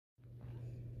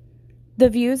The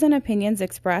views and opinions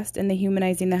expressed in the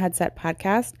Humanizing the Headset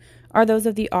podcast are those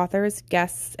of the authors,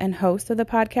 guests, and hosts of the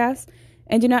podcast,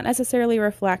 and do not necessarily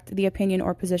reflect the opinion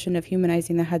or position of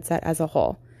Humanizing the Headset as a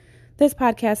whole. This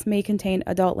podcast may contain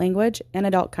adult language and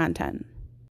adult content.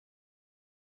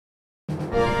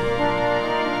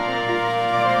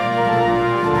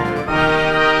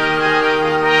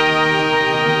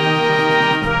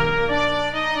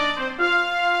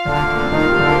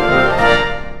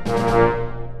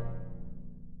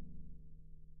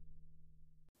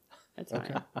 That's fine.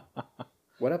 Okay.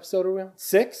 What episode are we on?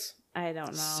 6? I don't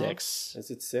know. 6.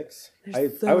 Is it 6?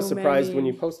 There's I was so surprised when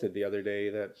many. you posted the other day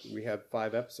that we had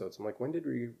 5 episodes. I'm like, when did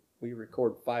we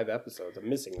record 5 episodes? I'm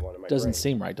missing one in my Doesn't brain.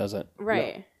 seem right, does it?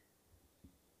 Right.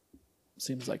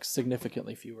 Seems like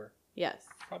significantly fewer. Yes.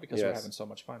 Probably because we're having so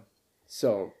much fun.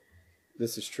 So,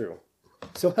 this is true.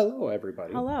 So, hello,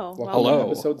 everybody. Hello. Welcome Hello.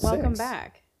 to episode 6. Welcome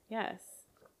back. Yes.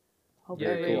 Hope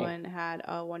Very everyone had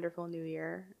a wonderful new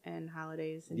year and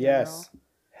holidays in Yes. general.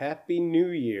 Happy New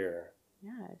Year.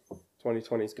 Yes.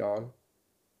 2020's gone.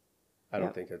 I don't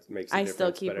Yep. think it makes a I difference.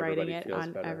 still keep but writing everybody it feels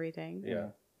on better. everything. Yeah.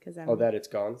 Because Oh, that it's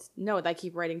gone? No, I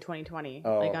keep writing 2020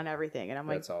 Oh. like on everything, and I'm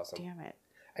That's like, awesome. damn it.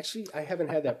 Actually, I haven't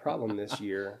had that problem this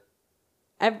year.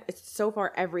 So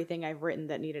far, everything I've written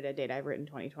that needed a date, I've written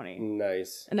 2020.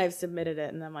 Nice. And I've submitted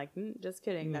it, and I'm like, just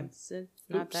kidding. It's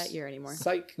not Oops. that year anymore.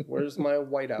 Psych. Where's my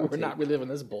whiteout? We're not tape? reliving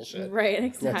this bullshit. Right,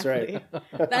 exactly. That's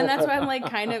right. And that's why I'm like,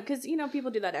 kind of, because,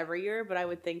 people do that every year, but I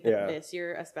would think that Yeah. this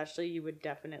year, especially, you would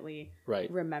definitely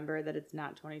Right. remember that it's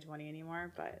not 2020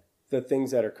 anymore. But The things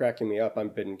that are cracking me up,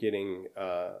 I've been getting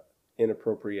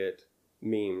inappropriate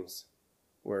memes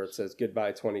where it says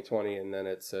goodbye 2020 and then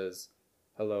it says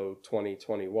hello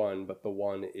 2021, but the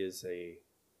one is a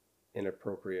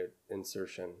inappropriate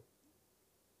insertion.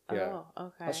 Yeah. Oh,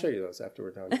 okay. I'll show you those after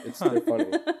we're done. They're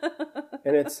funny.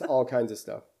 And it's all kinds of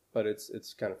stuff, but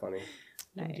it's kind of funny.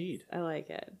 Nice. Indeed. I like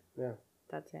it. Yeah.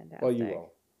 That's fantastic. Well, you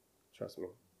will. Trust me.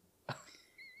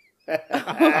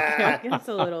 Okay, it's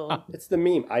a little. It's the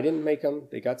meme. I didn't make them.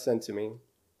 They got sent to me.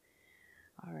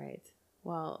 All right.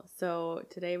 Well, so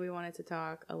today we wanted to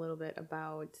talk a little bit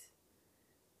about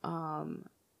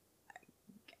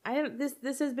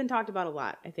this has been talked about a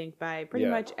lot, I think, by pretty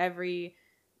much every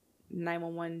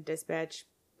 911 dispatch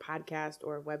podcast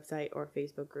or website or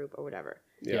Facebook group or whatever.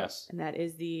 Yes. And that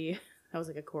is that was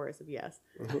like a chorus of yes.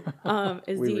 Mhm.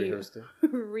 Is We the rehearsed it.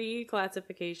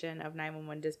 reclassification of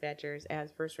 911 dispatchers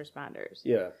as first responders.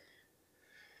 Yeah.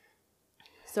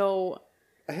 So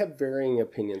I have varying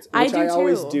opinions, I which do I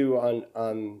always too. do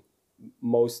on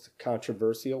most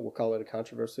controversial. We'll call it a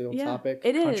controversial topic.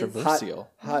 it is. Controversial.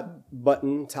 Hot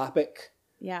button topic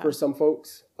Yeah. for some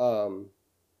folks.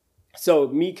 So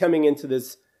me coming into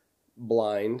this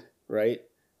blind, right?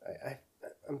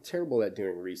 I'm terrible at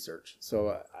doing research.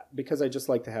 So because I just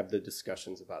like to have the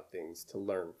discussions about things to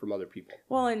learn from other people.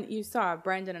 Well, and you saw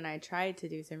Brendhan and I tried to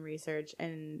do some research,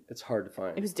 and It's hard to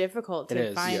find. it was difficult It to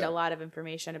is, find yeah. a lot of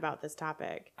information about this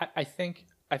topic. I think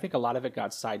a lot of it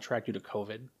got sidetracked due to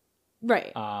COVID.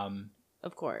 Right.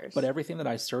 Of course. But everything that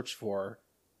I searched for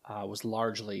was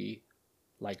largely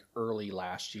like early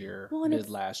last year, Well, and mid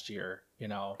it's- last year.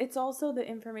 It's also the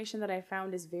information that I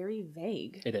found is very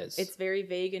vague. It is. It's very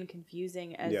vague and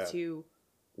confusing as to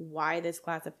why this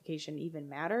classification even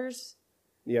matters.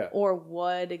 Yeah. Or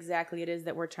what exactly it is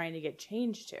that we're trying to get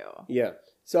changed to. Yeah.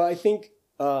 So I think,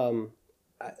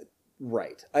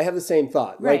 right. I have the same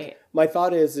thought. Right. Like my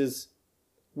thought is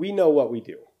we know what we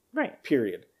do. Right.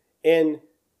 Period. And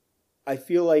I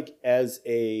feel like as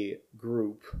a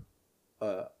group,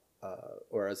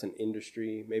 or as an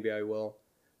industry, maybe I will,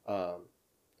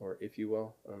 or if you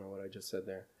will, I don't know what I just said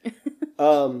there.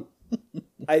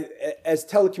 As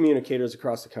telecommunicators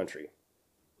across the country,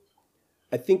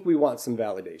 I think we want some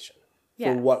validation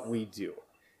for what we do.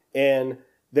 And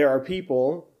there are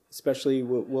people, especially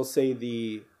we'll say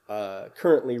the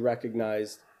currently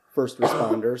recognized first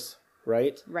responders,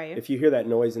 right? Right. If you hear that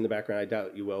noise in the background, I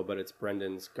doubt you will, but it's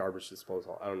Brendan's garbage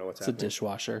disposal. I don't know what's It's a happening.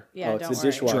 dishwasher. Yeah, it's don't a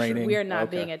worry. dishwasher. Draining. We are not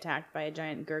Okay. being attacked by a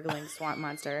giant gurgling swamp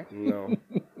monster. No,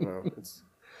 it's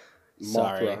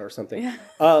Sorry. Mothra or something.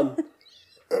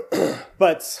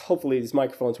 But hopefully these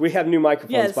microphones, we have new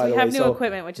microphones, Yes, by the we way. have new so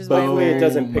equipment, which is why hopefully it we're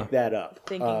doesn't pick that up.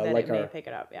 thinking that like it may our pick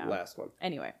it up. Yeah. last one.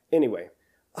 Anyway.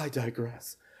 I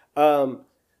digress.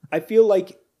 I feel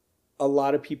like a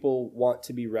lot of people want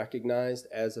to be recognized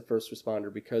as a first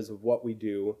responder because of what we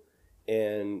do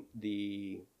and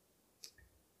the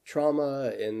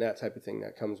trauma and that type of thing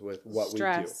that comes with what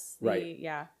Stress, we do. Right.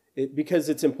 Yeah. Because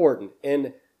it's important.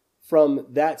 And from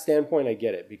that standpoint, I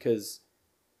get it because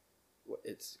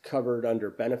it's covered under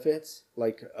benefits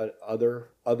like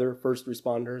other first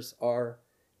responders are.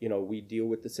 You know, we deal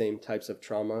with the same types of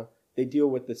trauma. They deal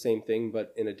with the same thing,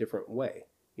 but in a different way.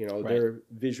 You know, they're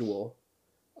visual,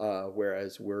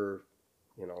 whereas we're,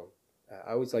 you know,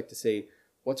 I always like to say,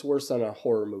 what's worse on a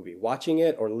horror movie, watching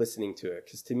it or listening to it?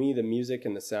 Because to me, the music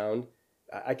and the sound,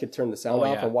 I could turn the sound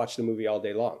off and watch the movie all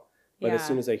day long. But as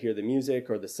soon as I hear the music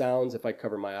or the sounds, if I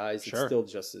cover my eyes, it's still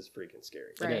just as freaking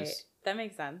scary. Right. It is. That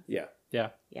makes sense. Yeah,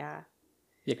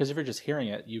 because if you're just hearing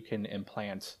it, you can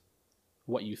implant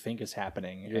what you think is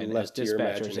happening. You're and left as to your dispatchers,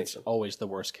 it's imagination. always the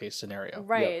worst case scenario.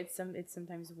 Right. It's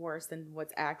sometimes worse than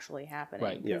what's actually happening.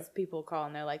 Right. Because people call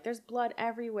and they're like, there's blood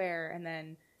everywhere. And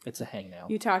then It's a hangnail.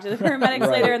 you talk to the paramedics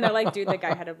later and they're like, dude, the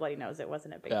guy had a bloody nose. It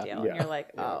wasn't a big deal. Yeah. And you're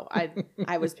like, oh,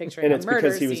 I was picturing And a it's murder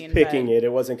because he was scene, picking but... it.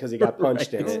 It wasn't because he got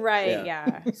punched in it. Right,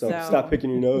 yeah. So stop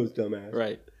picking your nose, dumbass.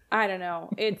 Right. I don't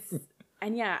know. It's...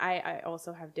 And yeah, I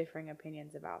also have differing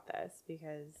opinions about this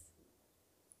because...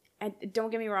 And don't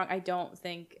get me wrong, I don't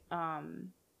think...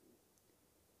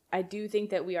 I do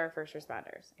think that we are first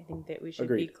responders. I think that we should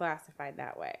be classified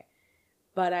that way.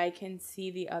 But I can see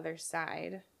the other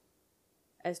side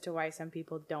as to why some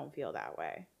people don't feel that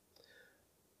way.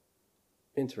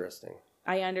 Interesting.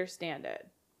 I understand it.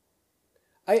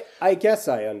 I guess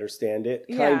I understand it,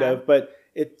 kind of, but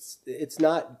it's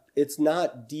not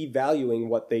devaluing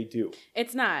what they do.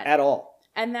 It's not. At all.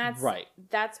 And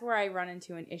that's where I run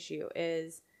into an issue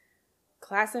is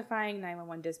classifying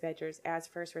 911 dispatchers as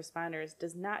first responders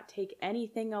does not take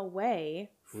anything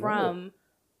away from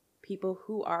people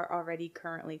who are already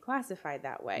currently classified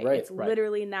that way. Right, it's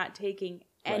literally not taking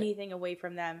anything away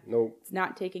from them. Nope. It's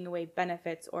not taking away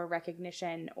benefits or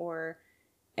recognition or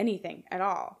anything at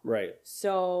all. Right.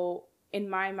 So in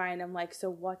my mind, I'm like, so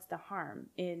what's the harm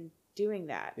in doing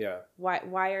that? Yeah.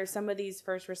 Why are some of these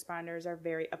first responders are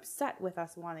very upset with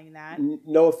us wanting that?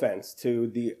 No offense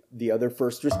to the other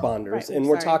first responders, and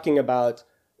we're talking about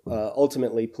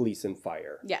ultimately police and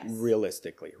fire. Yes.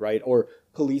 Realistically, right? Or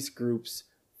police groups,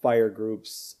 fire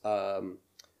groups,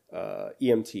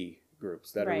 EMT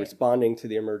groups that are responding to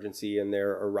the emergency and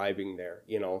they're arriving there.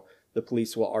 You know, the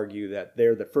police will argue that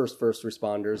they're the first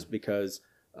responders because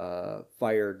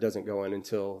fire doesn't go in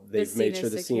until they've made sure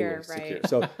the scene is secure.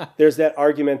 So there's that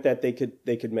argument that they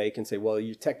could make and say, well,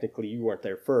 you weren't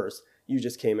there first. You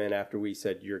just came in after we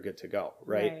said you're good to go,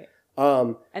 right?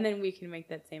 And then we can make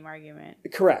that same argument.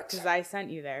 Correct. Because I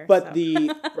sent you there. But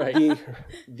the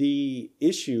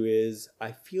issue is,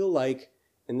 I feel like,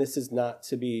 and this is not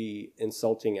to be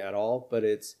insulting at all, but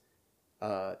it's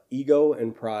ego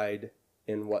and pride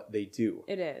in what they do.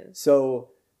 It is.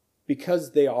 So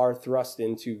because they are thrust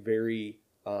into very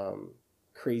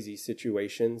crazy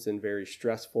situations and very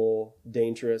stressful,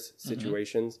 dangerous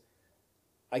situations,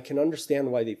 I can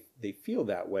understand why they feel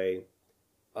that way,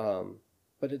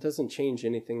 but it doesn't change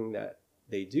anything that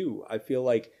they do. I feel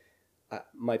like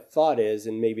my thought is,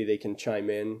 and maybe they can chime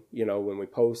in, you know, when we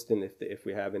post, and if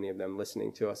we have any of them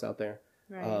listening to us out there,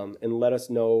 and let us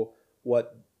know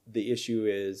what the issue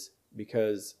is,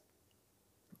 because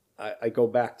I go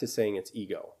back to saying it's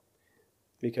ego.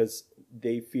 Because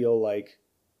they feel like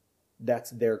that's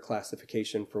their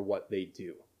classification for what they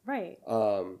do. Right.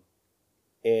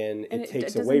 And it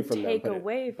takes away from them.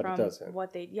 But it doesn't.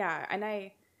 What they, and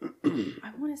I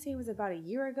want to say it was about a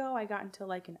year ago, I got into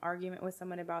like an argument with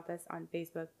someone about this on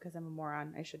Facebook because I'm a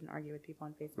moron. I shouldn't argue with people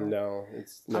on Facebook. No,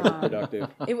 it's never productive.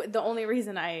 The only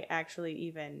reason I actually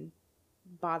even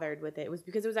bothered with it was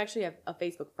because it was actually a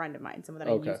Facebook friend of mine, someone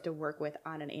that I used to work with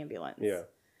on an ambulance. Yeah.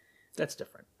 That's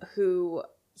different. Who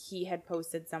he had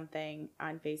posted something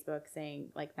on Facebook saying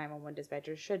like 911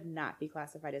 dispatchers should not be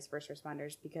classified as first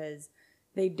responders because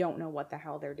they don't know what the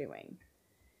hell they're doing.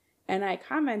 And I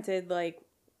commented like,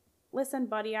 listen,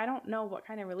 buddy, I don't know what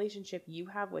kind of relationship you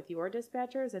have with your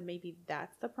dispatchers, and maybe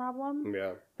that's the problem.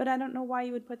 Yeah. But I don't know why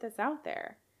you would put this out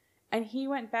there. And he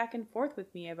went back and forth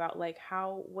with me about like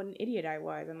what an idiot I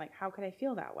was and like how could I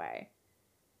feel that way.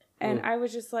 And I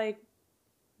was just like,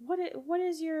 what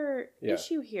is your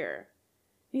issue here?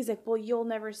 And he's like, well, you'll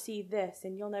never see this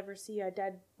and you'll never see a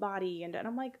dead body. And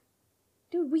I'm like,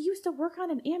 dude, we used to work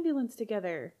on an ambulance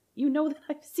together. You know that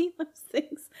I've seen those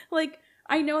things. Like,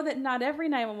 I know that not every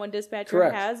 911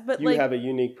 dispatcher has, but you have a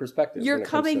unique perspective. You're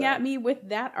coming at me with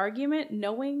that argument,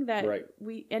 knowing that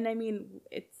and I mean,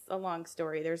 it's a long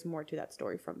story. There's more to that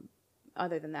story from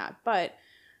other than that. But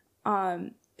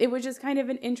it was just kind of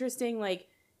an interesting, like,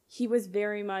 he was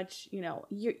very much, you know,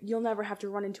 you'll never have to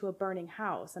run into a burning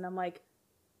house. And I'm like,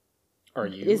 are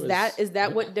you? Is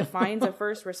that what defines a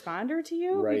first responder to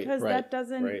you? Because that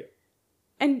doesn't. Right.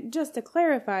 And just to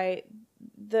clarify,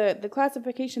 the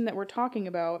classification that we're talking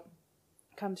about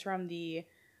comes from the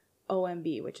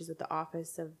OMB, which is with the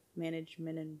Office of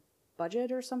Management and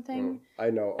Budget or something. I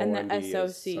know And OMB the SOC,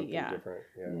 is something yeah. different.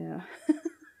 Yeah.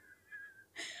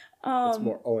 It's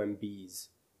more OMBs.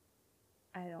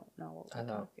 I don't know what we're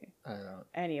talking. I don't.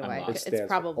 Anyway, It stands it's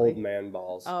probably for old man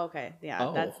balls. Oh, okay.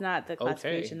 Yeah, that's not the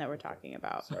classification that we're talking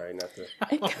about. Sorry, not the.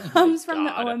 It comes from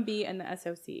the OMB and the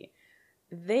SOC.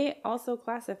 They also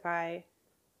classify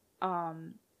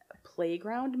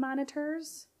playground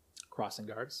monitors, Crossing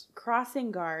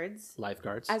guards,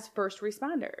 lifeguards as first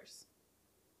responders.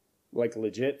 Like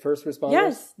legit first responders?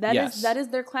 Yes, that is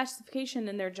their classification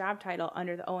and their job title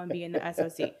under the OMB and the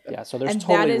SOC. Yeah, so there's and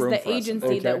totally that is room the for us in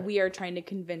agency there. that we are trying to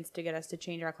convince to get us to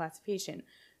change our classification.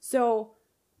 So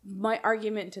my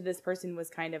argument to this person was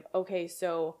kind of, okay,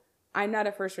 so I'm not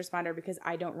a first responder because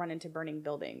I don't run into burning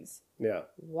buildings. Yeah.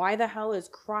 Why the hell is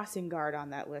crossing guard on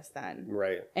that list then?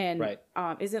 Right. And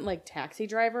isn't like taxi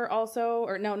driver also,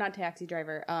 or no, not taxi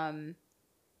driver.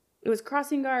 It was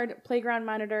crossing guard, playground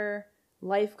monitor,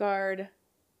 lifeguard,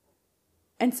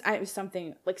 and it was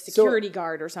something like security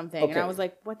guard or something. Okay. And I was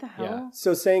like, what the hell? Yeah.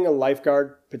 So saying a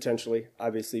lifeguard, potentially,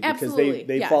 obviously, because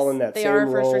they fall in that same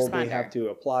role. They have to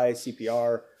apply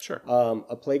CPR. Sure.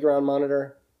 A playground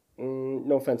monitor,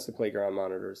 no offense to playground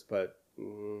monitors, but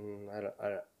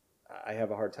I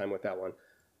have a hard time with that one.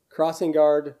 Crossing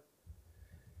guard,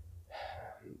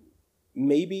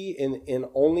 maybe in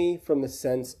only from the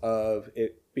sense of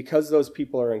it, because those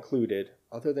people are included,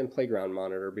 other than playground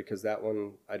monitor, because that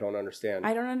one I don't understand.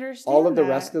 I don't understand. All of the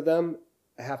rest of them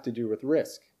have to do with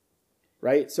risk,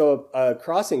 right? So a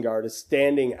crossing guard is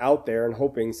standing out there and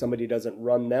hoping somebody doesn't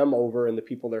run them over and the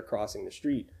people they're crossing the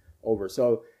street over.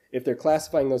 So if they're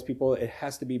classifying those people, it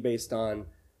has to be based on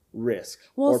risk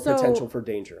or potential for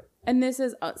danger. And this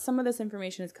is some of this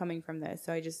information is coming from this.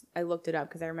 So I looked it up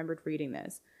because I remembered reading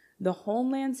this. The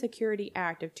Homeland Security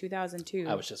Act of 2002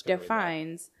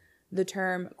 defines the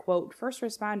term, quote, first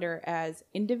responder as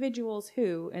individuals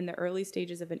who, in the early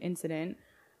stages of an incident,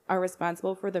 are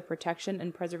responsible for the protection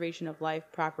and preservation of life,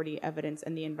 property, evidence,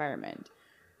 and the environment.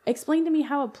 Explain to me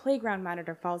how a playground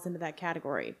monitor falls into that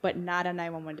category, but not a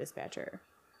 911 dispatcher.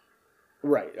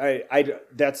 Right. I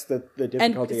that's the difficulty I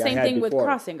had before. And same thing with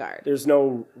crossing guard. There's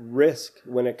no risk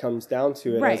when it comes down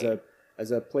to it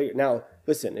as a play. Now,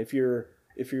 listen, if you're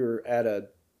at a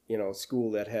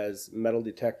school that has metal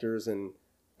detectors and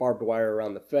barbed wire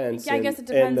around the fence. Yeah, I guess it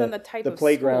depends on the type of the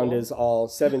playground school. is all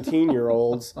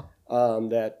 17-year-olds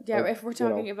that. Yeah, if we're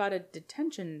talking about a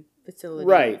detention facility,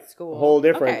 right, school, whole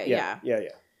different. Okay, yeah.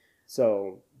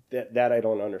 So that I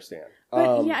don't understand.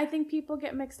 But I think people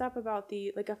get mixed up about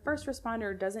a first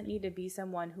responder doesn't need to be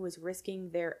someone who is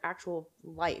risking their actual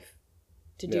life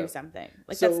to do something.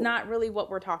 That's not really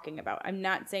what we're talking about. I'm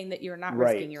not saying that you're not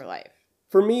risking your life.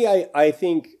 For me, I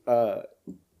think. I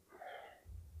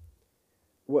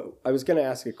was going to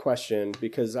ask a question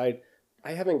because I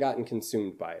haven't gotten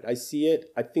consumed by it. I see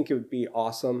it. I think it would be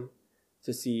awesome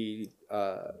to see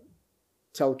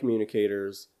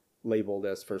telecommunicators labeled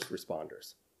as first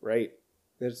responders, right?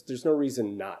 There's no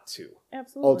reason not to.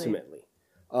 Absolutely. Ultimately.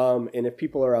 And if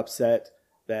people are upset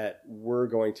that we're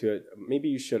going to, maybe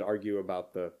you should argue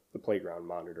about the playground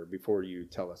monitor before you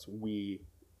tell us we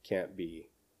can't be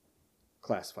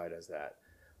classified as that.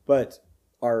 But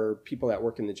are people that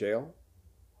work in the jail,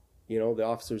 the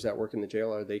officers that work in the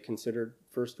jail, are they considered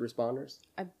first responders?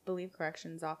 I believe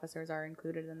corrections officers are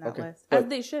included in that list, as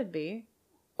they should be.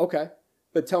 Okay.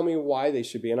 But tell me why they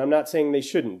should be. And I'm not saying they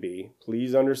shouldn't be.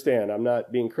 Please understand. I'm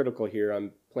not being critical here.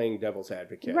 I'm playing devil's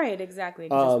advocate. Right, exactly.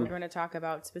 Because we're going to talk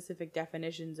about specific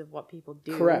definitions of what people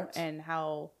do and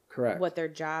how what their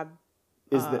job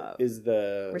is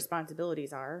the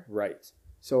responsibilities are. Right.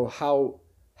 So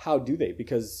how do they?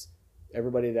 Because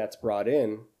everybody that's brought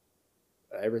in,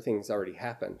 everything's already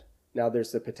happened. Now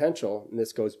there's the potential, and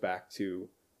this goes back to,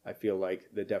 I feel like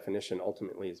the definition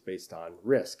ultimately is based on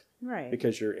risk. Right.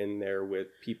 Because you're in there with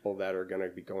people that are going to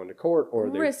be going to court or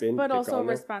risk, they've been but also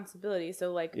responsibility.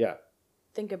 So yeah.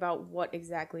 Think about what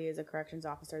exactly is a corrections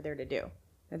officer there to do.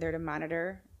 They're there to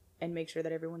monitor and make sure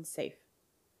that everyone's safe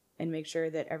and make sure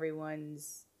that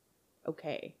everyone's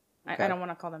okay. I don't want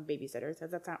to call them babysitters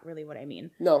because that's not really what I mean.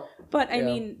 No. But I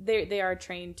mean, they are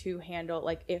trained to handle,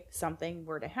 if something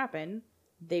were to happen,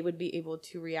 they would be able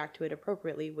to react to it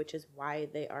appropriately, which is why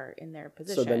they are in their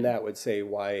position. So then that would say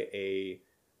why a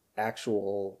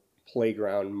actual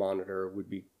playground monitor would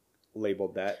be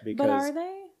labeled that. Because, but are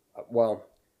they? Well,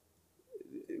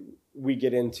 we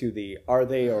get into the are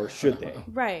they or should they?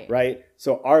 Right. Right?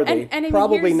 So are they? And I mean,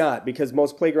 probably not, because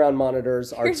most playground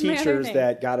monitors are Here's my other teachers thing.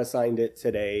 that got assigned it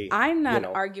today. I'm not you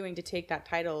know. arguing to take that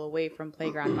title away from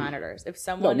playground monitors. If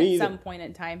someone me at either. some point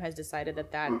in time has decided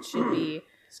that should be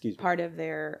Excuse me. part of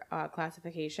their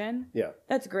classification, Yeah.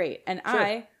 that's great. And Sure.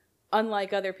 I,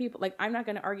 unlike other people, like, I'm not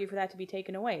going to argue for that to be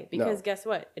taken away, because No. guess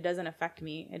what? It doesn't affect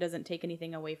me. It doesn't take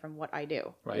anything away from what I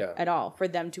do Right. Yeah. at all, for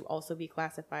them to also be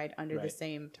classified under the Right.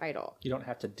 same title. You don't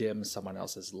have to dim someone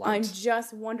else's light I'm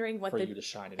just wondering what for the you to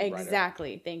shine any brighter.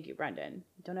 exactly. Thank you, Brendan.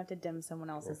 You don't have to dim someone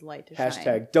else's light to Hashtag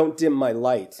shine. don't dim my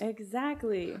light.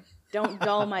 Exactly. Don't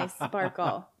dull my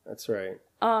sparkle. That's right.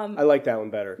 I like that one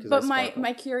better. 'Cause But I my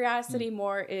sparkle. curiosity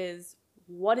more is,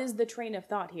 what is the train of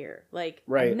thought here? Like,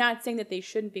 Right. I'm not saying that they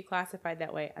shouldn't be classified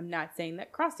that way. I'm not saying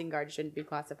that crossing guards shouldn't be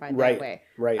classified Right, that way.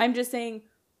 right. I'm just saying,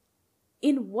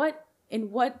 in what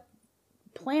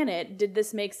planet did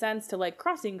this make sense to, like,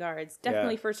 crossing guards?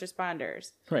 Definitely first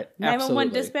responders. Right.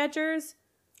 911 Absolutely. dispatchers,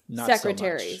 Not so much.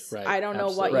 secretaries. Right. I don't know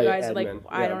what Absolutely. you Right, guys like. admin,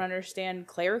 I yeah. don't understand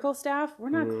clerical staff. We're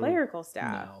not clerical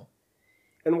staff. No.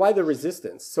 And why the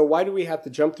resistance? So why do we have to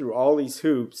jump through all these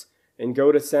hoops and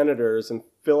go to senators and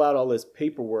fill out all this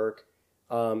paperwork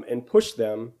and push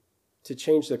them to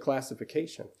change the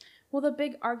classification? Well, the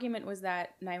big argument was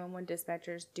that 911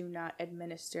 dispatchers do not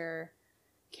administer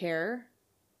care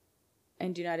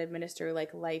and do not administer,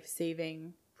 like,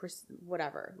 life-saving,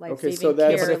 whatever, life-saving so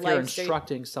that's- care. But if you're life-saving-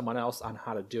 instructing someone else on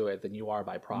how to do it, then you are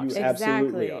by proxy. You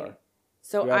absolutely are.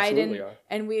 So You I absolutely didn't, are.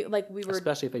 and we were,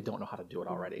 Especially if they don't know how to do it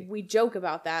already. we joke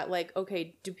about that. Like,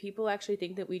 okay, do people actually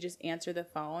think that we just answer the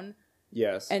phone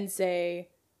Yes. and say,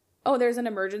 oh, there's an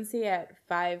emergency at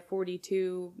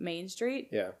 542 Main Street?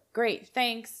 Yeah. Great,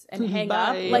 thanks, and hang Bye.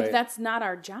 up. Like, Right. that's not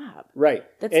our job. Right.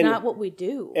 That's And- not what we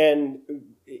do. And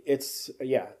it's,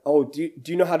 yeah. Oh, do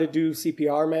you know how to do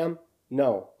CPR, ma'am?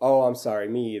 No. Oh, I'm sorry.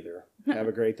 Me either. Have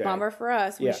a great day. Bummer for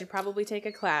us. We Yeah. should probably take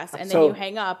a class, and then So- you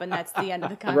hang up, and that's the end of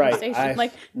the Right. conversation. I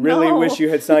Like, really no. wish you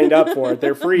had signed up for it.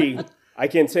 They're free. I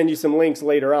can send you some links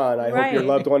later on. I hope your Right.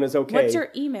 loved one is okay. What's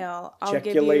your email? I'll Check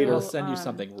give you later. I'll send you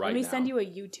something right Let me now. send you a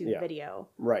YouTube Yeah. video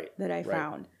Right. that I right.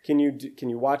 found. Can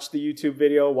you watch the YouTube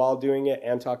video while doing it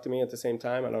and talk to me at the same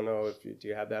time? I don't know if do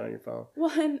you have that on your phone?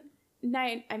 Well, and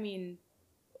I mean,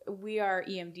 we are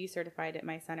EMD certified at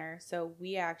my center, so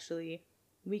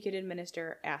we could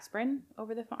administer aspirin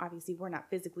over the phone. Obviously, we're not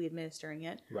physically administering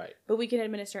it, Right. but we can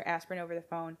administer aspirin over the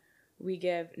phone. We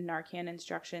give Narcan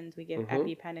instructions. We give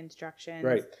EpiPen instructions.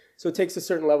 Right. So it takes a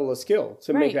certain level of skill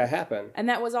to make Right. that happen. And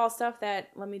that was all stuff that,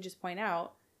 let me just point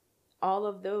out, all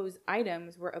of those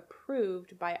items were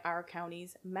approved by our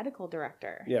county's medical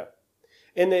director. Yeah.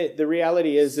 And the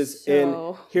reality is So-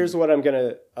 and here's what I'm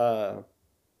going to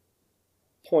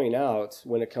point out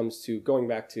when it comes to going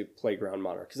back to playground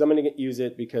monitor, because I'm going to use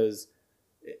it because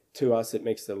to us it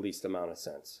makes the least amount of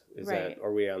sense. Right.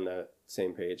 Are we on the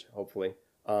same page? Hopefully.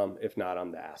 If not,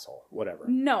 I'm the asshole. Whatever.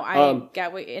 No, I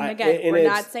get what, and again, and we're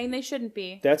not it's- saying they shouldn't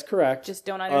be. That's correct. Just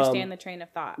don't understand the train of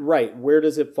thought. Right. Where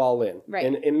does it fall in? Right.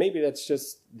 And maybe that's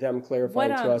just them clarifying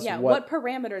to us what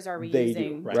parameters are we they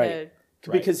using do. to Right.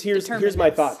 Because here's determine my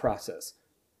this? thought process.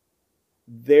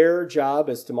 Their job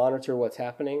is to monitor what's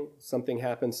happening. Something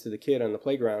happens to the kid on the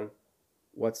playground.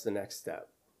 What's the next step?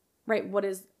 Right. What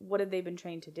have they been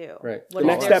trained to do? Right. What The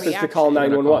next their step is to call reaction? They're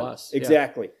gonna 911. call us, yeah.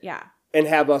 Exactly. Yeah. And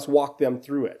have us walk them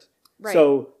through it. Right.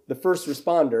 So the first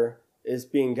responder is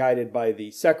being guided by the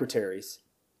secretaries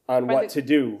on By what the to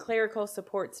do Clerical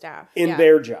support staff. in Yeah.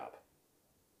 their job.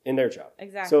 In their job.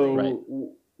 Exactly. So Right.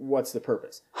 what's the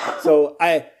purpose? So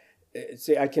I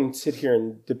can sit here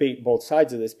and debate both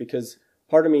sides of this, because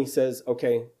part of me says,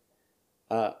 okay,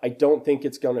 I don't think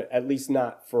it's going to, at least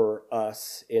not for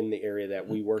us in the area that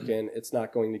we work in, it's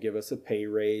not going to give us a pay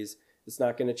raise. It's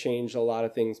not going to change a lot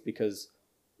of things, because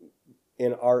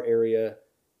in our area,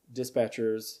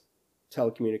 dispatchers,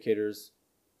 telecommunicators,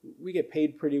 we get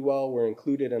paid pretty well. We're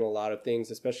included in a lot of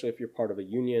things, especially if you're part of a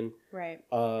union. Right.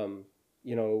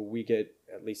 We get,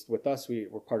 at least with us, we're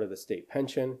part of the state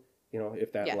pension,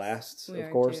 if that Yes, lasts, we of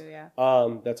are course. too, yeah.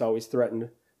 That's always threatened.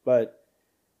 But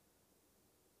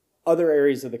other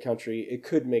areas of the country, it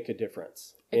could make a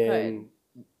difference in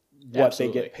what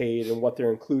Absolutely. they get paid and what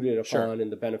they're included upon Sure.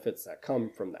 and the benefits that come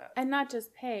from that. And not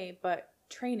just pay, but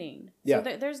training. Yeah.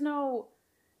 So there's no,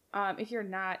 if you're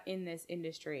not in this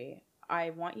industry, I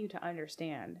want you to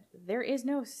understand there is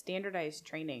no standardized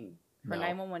training for No.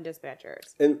 911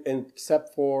 dispatchers. And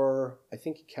except for, I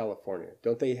think, California.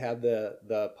 Don't they have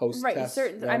the post Right. test?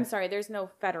 Certain. now? I'm sorry. There's no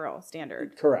federal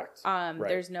standard. Correct.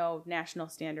 There's no national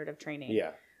standard of training.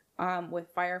 Yeah.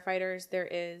 With firefighters, there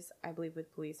is, I believe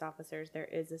with police officers, there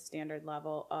is a standard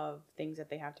level of things that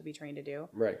they have to be trained to do.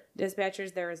 Right.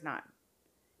 Dispatchers, there is not.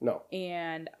 No.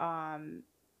 And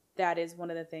that is one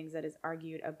of the things that is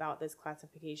argued about this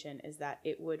classification is that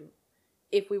it would,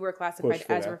 if we were classified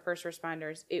as first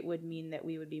responders, it would mean that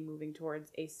we would be moving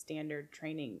towards a standard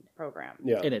training program.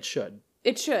 Yeah. And it should.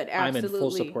 It should, absolutely. I'm in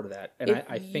full support of that. And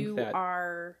I think that if you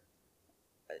are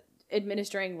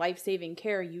administering life-saving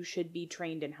care, you should be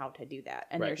trained in how to do that.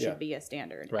 And there should be a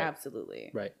standard. Right.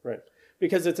 Absolutely. Right. Right.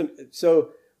 Because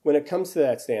so when it comes to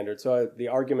that standard, so the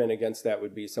argument against that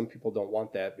would be some people don't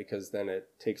want that because then it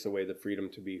takes away the freedom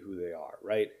to be who they are,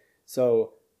 right?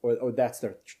 So, or that's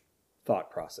their thought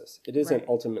process. It isn't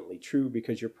ultimately true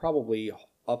because you're probably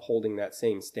upholding that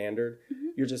same standard. Mm-hmm.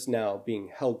 You're just now being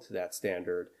held to that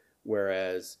standard,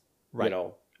 whereas, you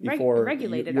know, before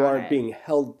you aren't being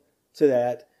held to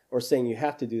that or saying you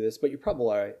have to do this, but you're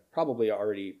probably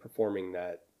already performing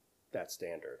that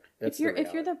standard. That's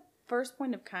if you're the first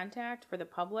point of contact for the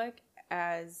public,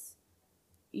 as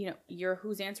you know, you're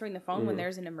who's answering the phone when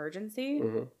there's an emergency.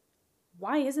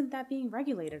 Why isn't that being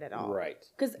regulated at all? Right.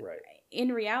 Because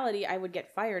in reality, I would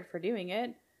get fired for doing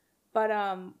it. But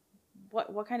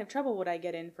what kind of trouble would I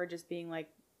get in for just being like,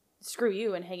 screw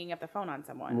you and hanging up the phone on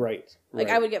someone? Right. Like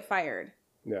I would get fired.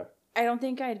 Yeah. I don't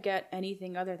think I'd get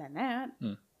anything other than that.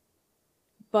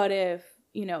 But if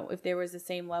there was the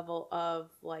same level of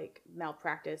like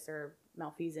malpractice or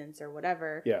malfeasance or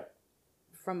whatever,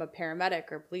 from a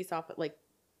paramedic or police officer, like.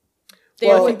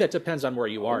 Well, I think that depends on where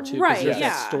you are too. Right. There's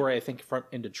that story I think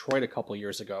in Detroit a couple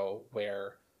years ago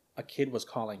where a kid was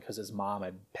calling because his mom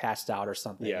had passed out or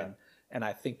something, and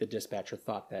I think the dispatcher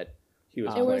thought that he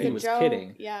was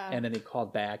kidding. Yeah. And then he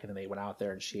called back, and then they went out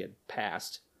there, and she had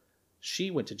passed. She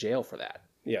went to jail for that.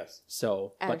 Yes.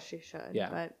 So, as she should. Yeah.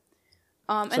 But,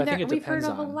 so and we've heard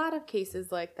of a lot of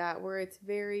cases like that where it's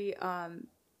very.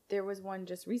 There was one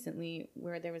just recently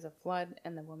where there was a flood,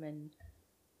 and the woman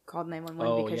called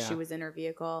 911 because she was in her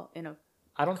vehicle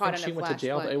I don't think she went to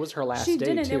jail. It was her last day. She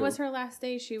didn't. Too. It was her last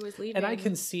day. She was leaving. And I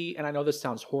can see, and I know this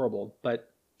sounds horrible,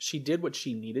 but she did what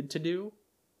she needed to do.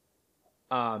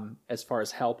 As far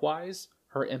as help wise,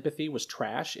 her empathy was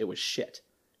trash. It was shit,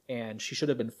 and she should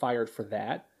have been fired for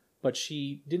that. But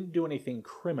she didn't do anything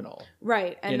criminal,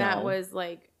 right? And that was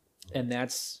like, and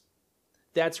that's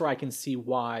where I can see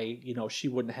why she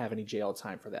wouldn't have any jail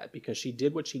time for that, because she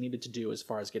did what she needed to do as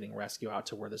far as getting rescue out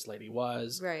to where this lady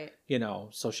was, right?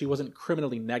 So she wasn't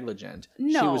criminally negligent.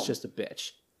 No. She was just a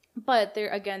bitch. But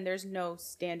there's no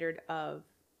standard of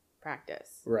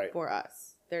practice, for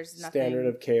us. There's nothing standard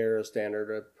of care,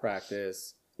 standard of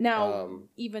practice. Now,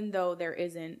 even though there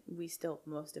isn't, we still,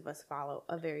 most of us follow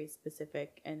a very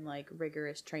specific and like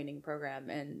rigorous training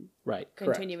program and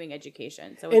continuing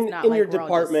education. So it's not in like your we're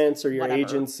departments or your whatever.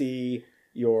 Agency,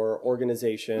 your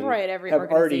organization, every have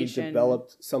organization already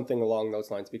developed something along those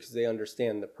lines because they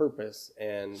understand the purpose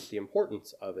and the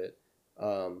importance of it.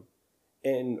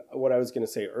 And what I was going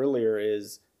to say earlier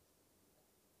is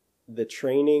the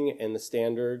training and the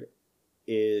standard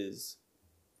is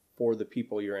for the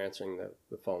people you're answering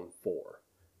the phone for,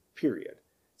 period.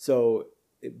 So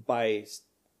by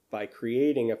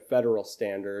creating a federal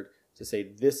standard to say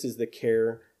this is the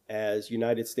care as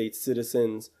United States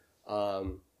citizens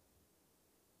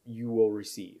you will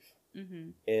receive,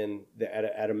 and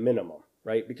at a minimum,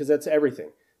 right? Because that's everything.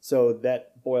 So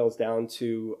that boils down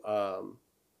to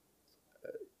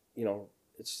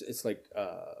it's like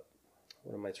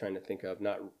what am I trying to think of?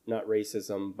 Not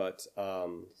racism, but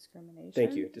discrimination.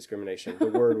 Thank you, discrimination.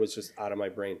 The word was just out of my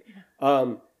brain.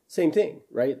 Same thing,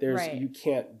 right? You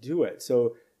can't do it.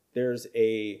 So there's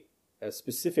a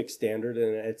specific standard,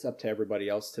 and it's up to everybody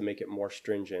else to make it more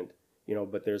stringent.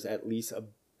 But there's at least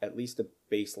a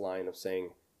baseline of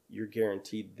saying you're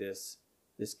guaranteed this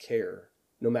care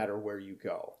no matter where you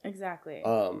go. Exactly.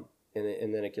 And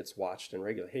then it gets watched and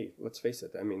regulated. Hey, let's face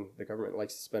it. I mean, the government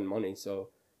likes to spend money, so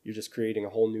you're just creating a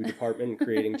whole new department and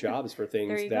creating jobs for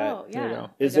things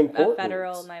is important. A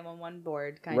federal 911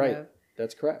 board kind of. Right.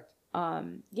 That's correct.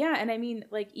 And I mean,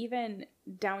 like even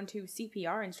down to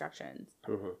CPR instructions.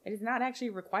 It is not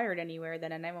actually required anywhere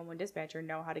that a 911 dispatcher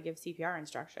know how to give CPR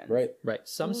instructions. Right.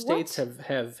 Some states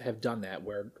have done that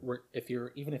where if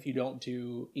you don't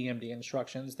do EMD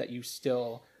instructions, that you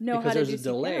still know because how to there's do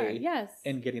a delay CPR.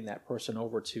 in getting that person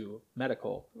over to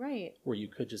medical. Right. Where you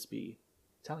could just be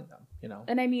telling them,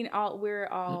 And I mean, we're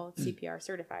all CPR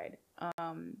certified.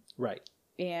 Right.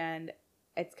 And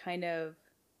it's kind of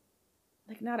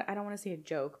like I don't want to say a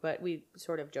joke, but we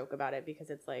sort of joke about it because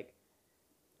it's like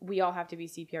we all have to be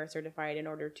CPR certified in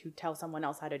order to tell someone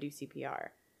else how to do CPR.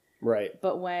 Right.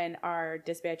 But when our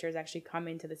dispatchers actually come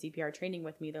into the CPR training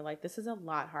with me, they're like, this is a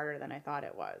lot harder than I thought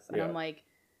it was. And I'm like,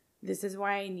 this is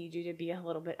why I need you to be a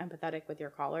little bit empathetic with your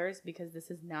callers, because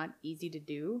this is not easy to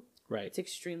do. Right. It's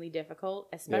extremely difficult,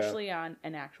 especially on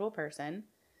an actual person,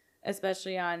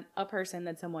 especially on a person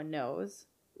that someone knows.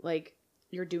 Like,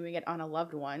 you're doing it on a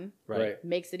loved one. Right.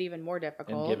 Makes it even more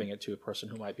difficult. And giving it to a person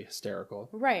who might be hysterical.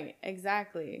 Right.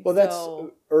 Exactly. Well, that's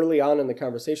early on in the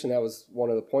conversation. That was one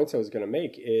of the points I was going to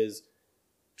make, is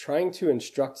trying to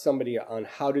instruct somebody on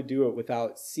how to do it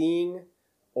without seeing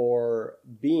or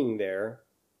being there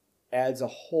adds a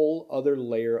whole other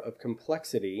layer of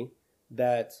complexity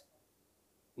that,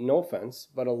 no offense,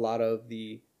 but a lot of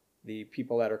the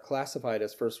people that are classified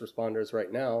as first responders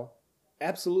right now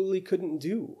absolutely couldn't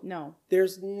do. No.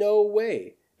 There's no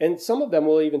way. And some of them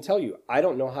will even tell you, I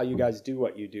don't know how you guys do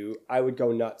what you do. I would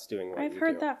go nuts doing what you do. I've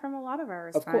heard that from a lot of our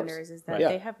responders, is that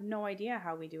they have no idea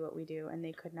how we do what we do, and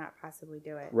they could not possibly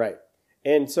do it. Right.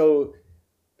 And so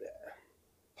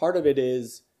part of it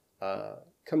is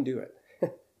come do it.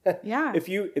 Yeah. If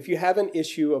you have an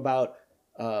issue about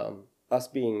us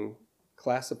being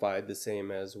classified the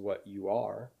same as what you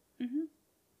are,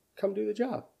 come do the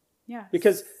job. Yeah.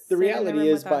 Because the reality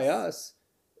is, by us,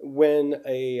 when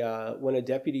a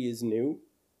deputy is new,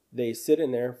 they sit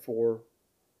in there for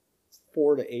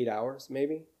 4 to 8 hours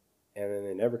maybe, and then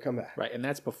they never come back. Right, and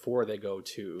that's before they go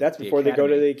to they go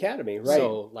to the academy, right?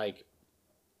 So like,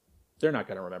 they're not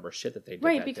going to remember shit that they did.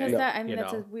 Right, because day, that, I mean,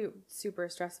 that's super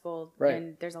stressful, right?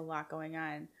 And there's a lot going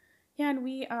on. Yeah, and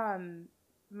we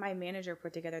my manager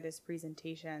put together this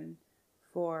presentation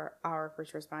for our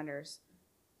first responders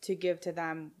to give to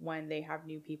them when they have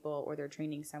new people or they're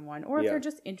training someone, or if they're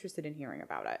just interested in hearing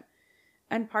about it.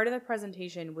 And part of the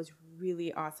presentation was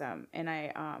really awesome. And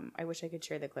I wish I could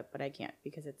share the clip, but I can't,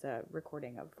 because it's a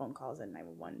recording of phone calls and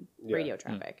 911 radio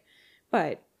traffic.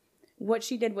 But what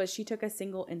she did was she took a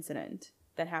single incident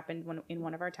that happened in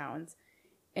one of our towns,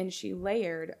 and she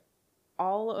layered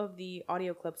all of the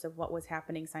audio clips of what was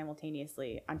happening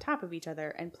simultaneously on top of each other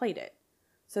and played it,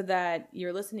 so that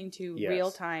you're listening to real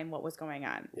time what was going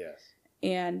on. Yes.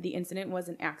 And the incident was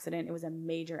an accident. It was a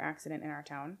major accident in our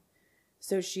town.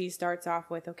 So she starts off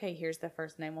with, okay, here's the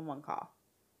first 911 call.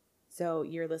 So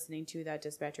you're listening to that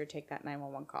dispatcher take that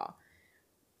 911 call.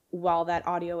 While that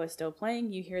audio is still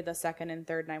playing, you hear the second and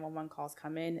third 911 calls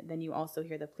come in. Then you also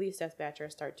hear the police dispatcher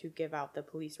start to give out the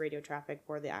police radio traffic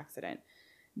for the accident.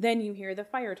 Then you hear the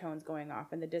fire tones going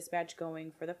off and the dispatch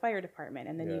going for the fire department.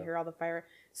 And then you hear all the fire.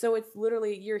 So it's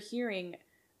literally, you're hearing,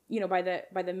 by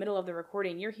the middle of the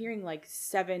recording, you're hearing like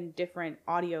 7 different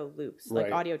audio loops,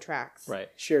 like audio tracks. Right.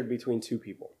 Shared between 2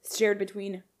 people. Shared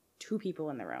between 2 people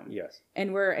in the room. Yes.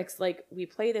 And we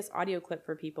play this audio clip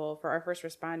for people, for our first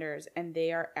responders, and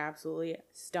they are absolutely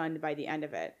stunned by the end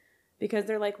of it. Because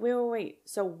they're like, wait.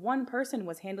 So one person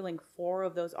was handling 4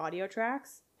 of those audio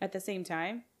tracks at the same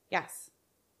time? Yes.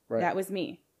 Right. That was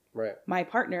me. Right. My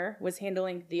partner was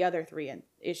handling the other 3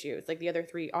 issues, like the other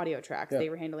 3 audio tracks. Yeah. They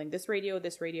were handling this radio,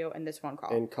 and this phone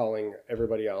call. And calling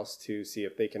everybody else to see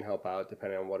if they can help out,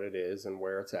 depending on what it is and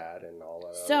where it's at and all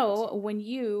that. So when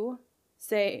you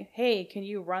say, hey, can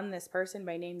you run this person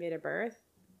by name, date of birth?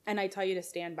 And I tell you to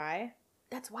stand by,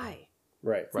 that's why.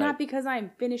 Right. It's not because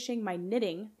I'm finishing my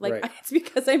knitting. It's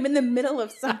because I'm in the middle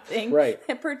of something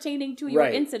pertaining to your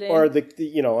incident. Or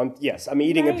I'm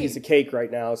eating a piece of cake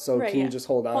right now, so can you just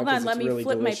hold on? Hold on, let me really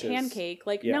flip delicious. my pancake.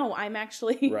 No, I'm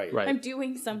actually I'm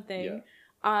doing something.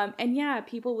 Yeah. And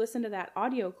people listen to that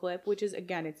audio clip, which is,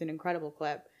 again, it's an incredible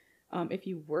clip. If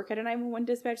you work at a 911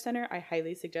 dispatch center, I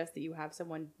highly suggest that you have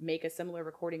someone make a similar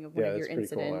recording of one of your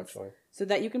incidents, so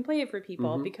that you can play it for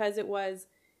people, because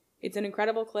it's an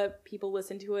incredible clip. People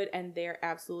listen to it and they're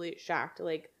absolutely shocked.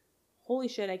 Like, holy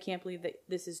shit, I can't believe that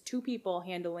this is 2 people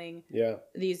handling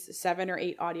these 7 or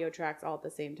 8 audio tracks all at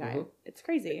the same time. It's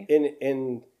crazy.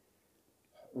 And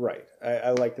right.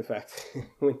 I like the fact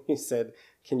when you said,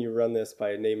 can you run this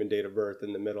by name and date of birth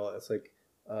in the middle? It's like,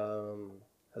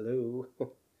 hello.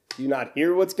 Do you not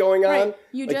hear what's going on? Right.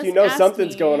 You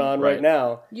something's going on right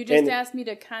now. You just asked me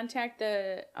to contact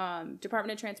the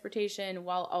Department of Transportation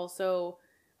while also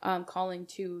calling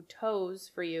 2 tows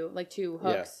for you, like 2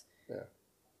 hooks. Yeah.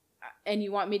 And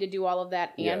you want me to do all of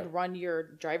that and run your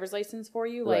driver's license for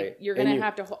you? Like, you're going to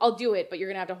have to, I'll do it, but you're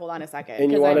going to have to hold on a second.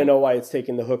 And you want to know why it's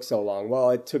taking the hook so long.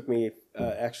 Well, it took me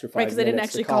extra 5 minutes. Right, because I didn't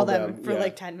actually call them for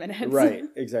like 10 minutes. Right,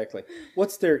 exactly.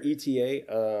 What's their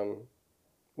ETA?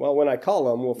 Well, when I call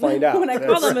them, we'll find out. When I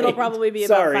call them, it'll probably be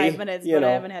about 5 minutes, but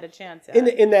I haven't had a chance yet.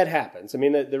 And that happens. I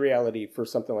mean, the reality for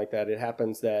something like that, it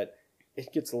happens that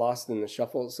it gets lost in the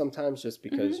shuffle sometimes just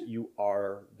because you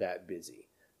are that busy.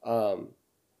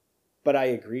 But I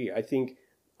agree. I think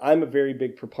I'm a very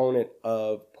big proponent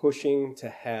of pushing to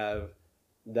have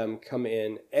them come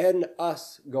in and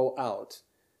us go out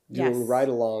doing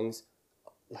ride-alongs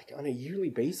like on a yearly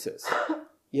basis.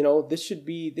 They should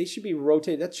be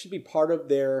rotated. That should be part of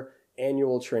their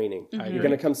annual training. Mm-hmm. You're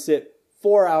going to come sit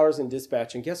 4 hours in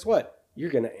dispatch, and guess what? You're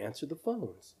going to answer the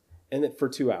phones, and then for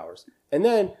 2 hours, and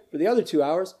then for the other 2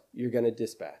 hours, you're going to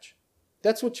dispatch.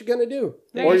 That's what you're going to do,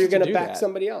 or you're going to back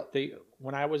somebody out.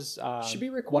 When I was should be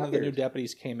required. One of the new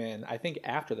deputies came in, I think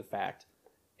after the fact,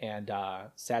 and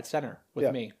sat center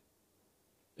with me.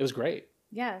 It was great.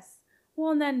 Yes.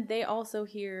 Well, and then they also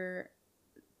hear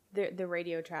the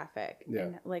radio traffic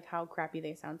and like how crappy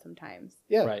they sound sometimes.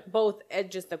 Yeah. Right. Both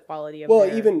just the quality of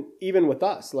even with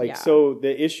us. So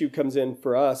the issue comes in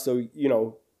for us. So,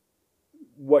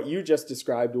 what you just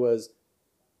described was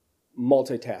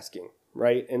multitasking,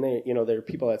 right? And there are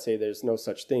people that say there's no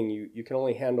such thing. You can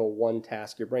only handle one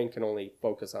task. Your brain can only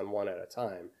focus on one at a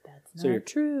time. That's not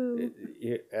true.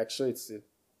 Actually,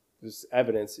 there's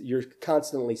evidence. You're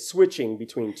constantly switching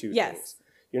between two things.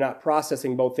 You're not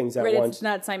processing both things at once. It's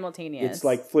not simultaneous. It's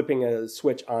like flipping a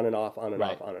switch on and off, on and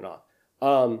off, on and off.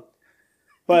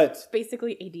 But it's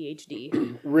basically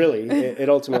ADHD. Really, it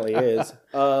ultimately is.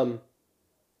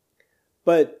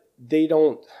 But they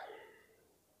don't.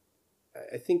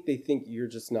 I think they think you're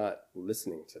just not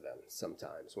listening to them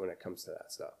sometimes when it comes to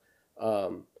that stuff.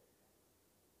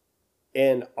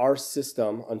 And our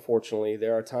system, unfortunately,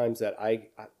 there are times that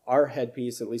our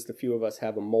headpiece, at least a few of us,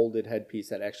 have a molded headpiece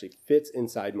that actually fits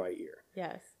inside my ear.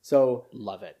 Yes. So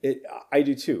love it. I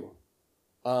do too.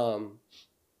 But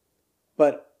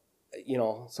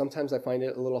sometimes I find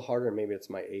it a little harder. Maybe it's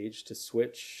my age to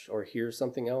switch or hear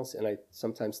something else, and I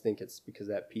sometimes think it's because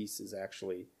that piece is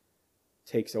actually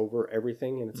takes over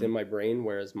everything and it's in my brain,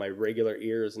 whereas my regular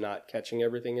ear is not catching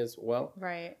everything as well.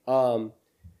 Right.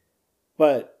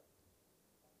 But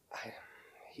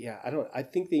I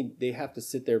think they have to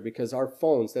sit there because our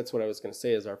phones, that's what I was going to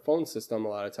say, is our phone system a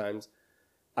lot of times,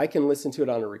 I can listen to it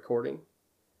on a recording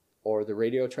or the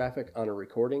radio traffic on a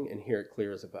recording and hear it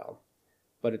clear as a bell.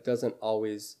 But it doesn't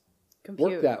always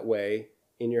work that way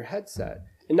in your headset.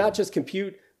 And not just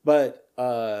compute, but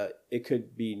it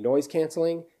could be noise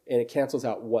canceling, and it cancels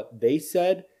out what they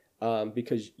said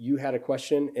because you had a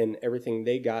question and everything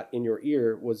they got in your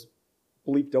ear was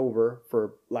bleeped over,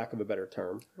 for lack of a better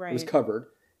term. Right. It was covered.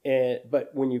 But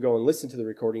when you go and listen to the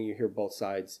recording, you hear both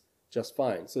sides just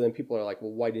fine. So then people are like,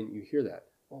 well, why didn't you hear that?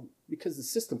 Well, because the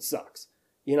system sucks.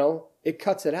 It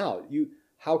cuts it out.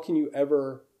 How can you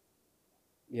ever,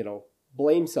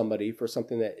 blame somebody for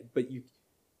something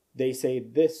they say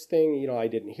this thing, I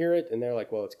didn't hear it. And they're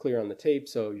like, well, it's clear on the tape,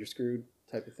 so you're screwed,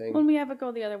 type of thing. Well, we have it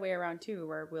go the other way around too,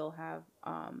 where we'll have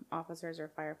officers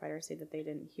or firefighters say that they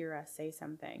didn't hear us say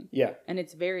something. Yeah. And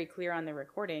it's very clear on the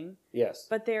recording. Yes.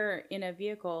 But they're in a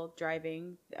vehicle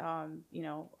driving, on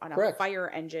Correct. a fire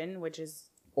engine, which is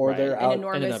or they're an out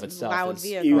enormous loud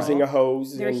vehicle. using a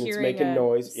hose they're and hearing it's making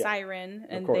noise. Siren,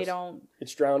 and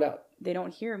it's drowned out. They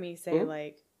don't hear me say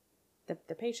like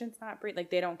the patient's not breathing. Like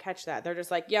they don't catch that. They're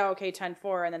just like, yeah, okay,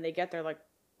 10-4, and then they get there like,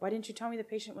 why didn't you tell me the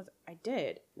patient was? I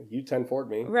did. You 10-4'd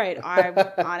me. Right. I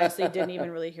honestly didn't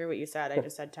even really hear what you said. I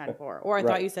just said 10-4, or I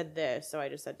thought you said this, so I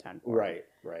just said 10-4.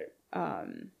 Right.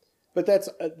 But that's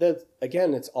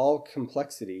again, it's all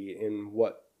complexity in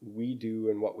what we do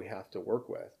and what we have to work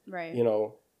with. Right.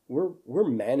 We're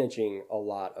managing a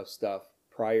lot of stuff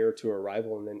prior to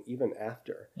arrival and then even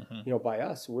after. Mm-hmm. By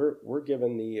us, we're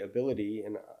given the ability,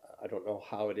 and I don't know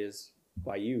how it is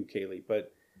by you, Kalee,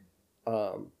 but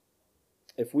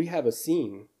if we have a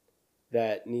scene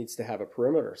that needs to have a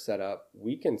perimeter set up,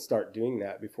 we can start doing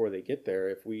that before they get there.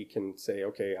 If we can say,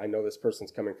 okay, I know this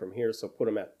person's coming from here, so put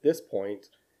them at this point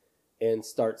and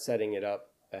start setting it up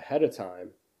ahead of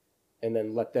time, and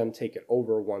then let them take it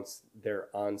over once they're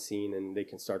on scene and they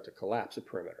can start to collapse a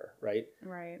perimeter, right?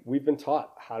 Right. We've been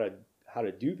taught how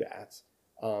to do that,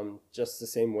 just the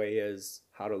same way as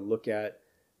how to look at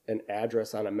an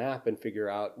address on a map and figure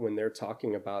out when they're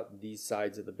talking about these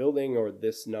sides of the building or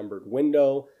this numbered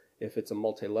window. If it's a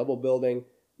multi-level building,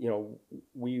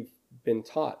 we've been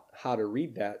taught how to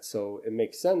read that, so it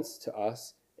makes sense to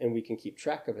us and we can keep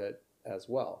track of it as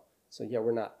well. So yeah,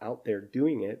 we're not out there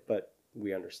doing it, but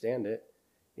we understand it,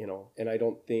 and I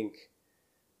don't think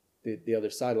the other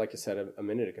side, like I said a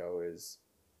minute ago, is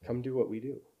come do what we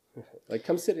do. Like,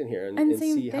 come sit in here and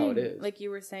see how it is. Like you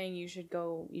were saying, you should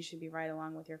be right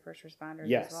along with your first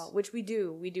responders as well, which we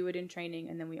do. We do it in training,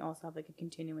 and then we also have like a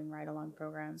continuing ride along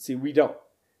program. See, we don't.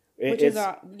 We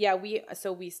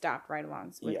stopped ride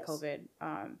alongs with COVID.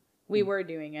 We were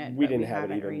doing it. We didn't have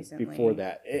it even recently. Before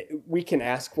that. We can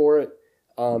ask for it.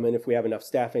 And if we have enough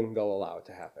staffing, they'll allow it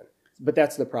to happen. But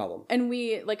that's the problem. And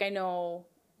we, like, I know,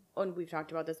 and we've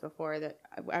talked about this before, that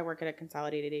I work at a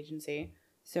consolidated agency.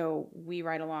 So we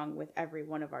ride along with every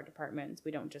one of our departments. We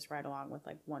don't just ride along with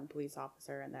like one police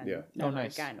officer and then never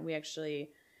nice. again. We actually,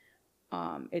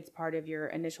 it's part of your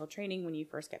initial training when you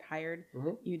first get hired.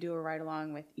 Mm-hmm. You do a ride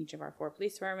along with each of our 4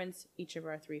 police departments, each of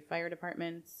our 3 fire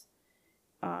departments.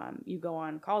 You go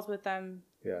on calls with them.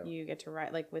 Yeah. You get to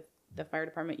ride, like with the fire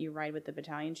department, you ride with the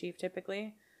battalion chief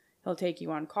typically. He'll take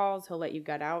you on calls. He'll let you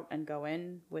get out and go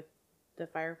in with the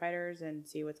firefighters and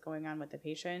see what's going on with the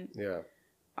patient. Yeah.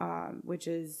 Which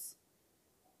is,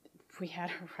 we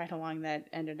had a ride along that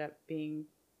ended up being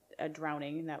a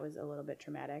drowning, and that was a little bit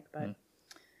traumatic. But,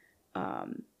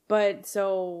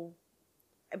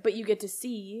 but you get to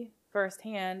see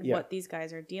firsthand what these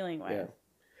guys are dealing with. Yeah.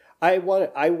 I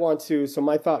want to. So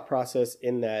my thought process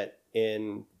in that,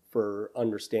 for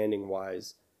understanding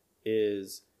wise,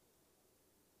 is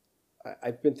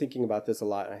I've been thinking about this a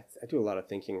lot. I do a lot of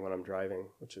thinking when I'm driving,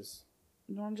 which is.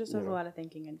 Norm just does a lot of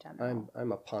thinking in general.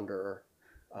 I'm a ponderer.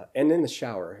 And in the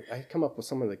shower, I come up with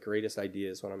some of the greatest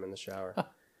ideas when I'm in the shower.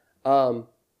 Don't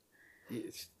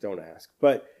ask.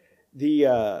 But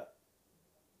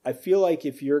I feel like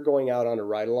if you're going out on a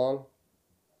ride along,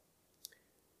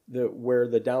 where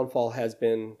the downfall has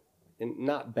been, and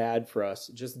not bad for us,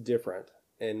 just different,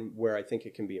 and where I think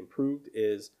it can be improved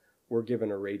is we're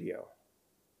given a radio.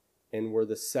 And we're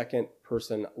the second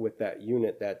person with that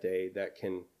unit that day that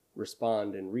can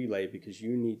respond and relay, because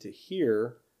you need to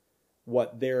hear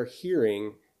what they're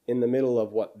hearing in the middle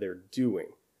of what they're doing,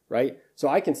 right? So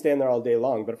I can stand there all day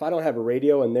long, but if I don't have a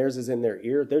radio and theirs is in their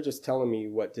ear, they're just telling me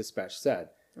what dispatch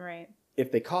said. Right.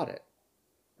 If they caught it,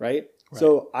 right?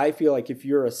 So I feel like if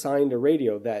you're assigned a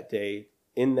radio that day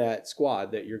in that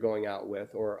squad that you're going out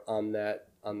with, or on that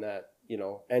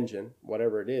engine,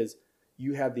 whatever it is,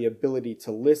 you have the ability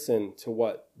to listen to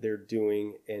what they're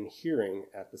doing and hearing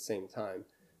at the same time.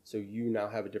 So you now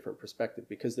have a different perspective,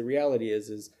 because the reality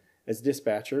is as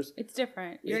dispatchers, it's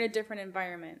different. You're in a different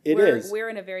environment. We're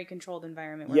in a very controlled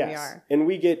environment where we are. And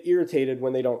we get irritated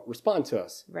when they don't respond to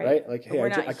us, right? Like, hey,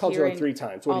 I called you like 3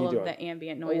 times. What are you doing? All of the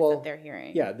ambient noise that they're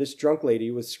hearing. Yeah, this drunk lady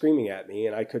was screaming at me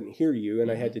and I couldn't hear you, and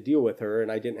I had to deal with her,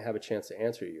 and I didn't have a chance to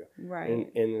answer you. Right.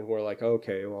 And we're like,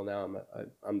 okay, well now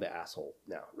I'm the asshole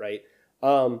now, right?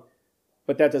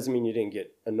 But that doesn't mean you didn't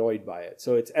get annoyed by it.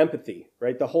 So it's empathy,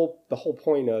 right? The whole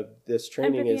point of this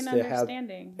training is to have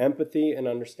empathy and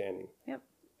understanding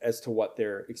as to what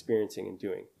they're experiencing and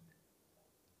doing.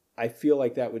 I feel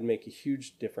like that would make a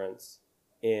huge difference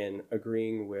in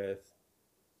agreeing with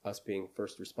us being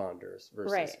first responders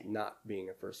versus not being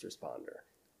a first responder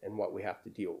and what we have to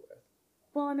deal with.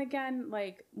 Well, and again,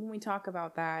 like when we talk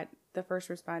about that, the first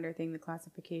responder thing, the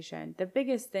classification, the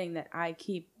biggest thing that I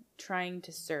keep trying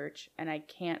to search and I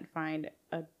can't find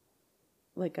a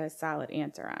solid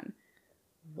answer on,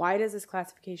 why does this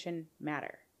classification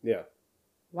matter? Yeah.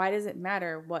 Why does it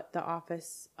matter what the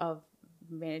Office of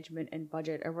Management and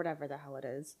Budget, or whatever the hell it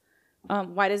is,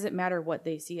 why does it matter what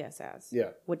they see us as?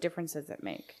 Yeah. What difference does it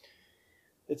make?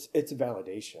 It's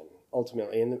validation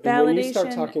ultimately, and when you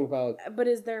start talking about, but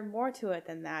is there more to it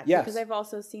than that? Yes. Because I've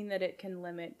also seen that it can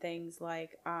limit things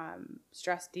like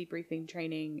stress debriefing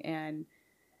training and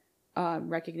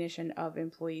recognition of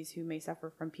employees who may suffer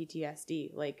from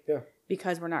PTSD. Like,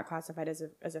 because we're not classified as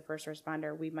a first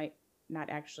responder, we might not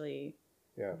actually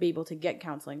be able to get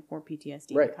counseling for PTSD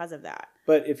because of that.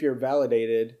 But if you're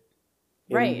validated,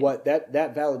 what that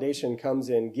validation comes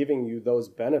in giving you those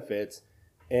benefits,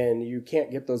 and you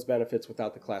can't get those benefits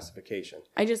without the classification.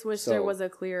 I just wish there was a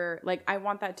clear, I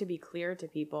want that to be clear to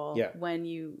people when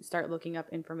you start looking up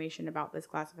information about this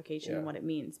classification and what it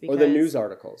means. Because, or the news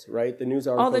articles, right? The news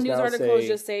articles. All the news articles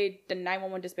just say the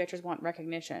 911 dispatchers want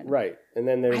recognition. Right. And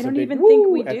then there's I don't even think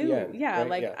we do. Yeah,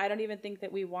 right? I don't even think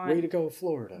that we want way to go,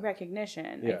 Florida.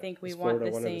 Recognition. I think we want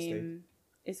the same.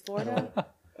 Is Florida?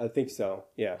 I think so.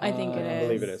 Yeah. I think it is. I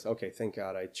believe it is. Okay. Thank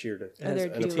God. I cheered it. As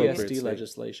PTSD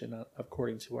legislation,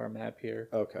 according to our map here.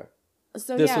 Okay.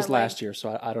 So this was last year,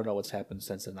 so I don't know what's happened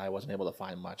since then. I wasn't able to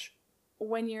find much.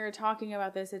 When you're talking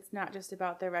about this, it's not just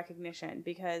about the recognition,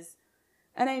 because,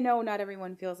 and I know not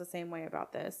everyone feels the same way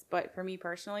about this, but for me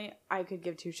personally, I could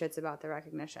give 2 shits about the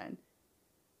recognition.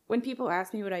 When people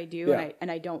ask me what I do and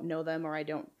I don't know them, or I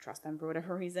don't trust them for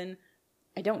whatever reason,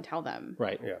 I don't tell them.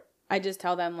 Right. Yeah. I just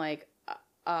tell them I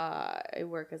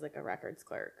work as a records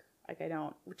clerk. I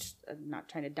don't, which I'm not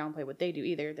trying to downplay what they do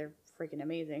either. They're freaking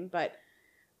amazing. But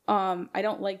I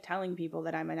don't like telling people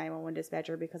that I'm a 911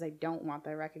 dispatcher, because I don't want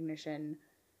the recognition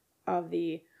of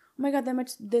the, oh my God,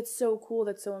 that's so cool.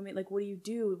 That's so amazing. Like, what do you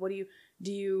do? What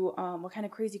what kind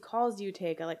of crazy calls do you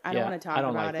take? I don't want to talk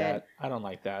about like it. That. I don't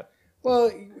like that.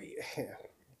 Well,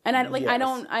 and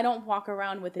yes. I don't walk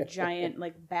around with a giant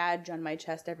like badge on my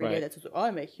chest every day that says, oh,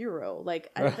 I'm a hero.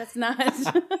 Like, that's not.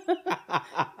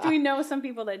 Do we know some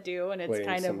people that do? And it's playing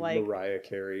kind of like Mariah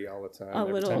Carey all the time. A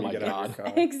every little, time you get out of your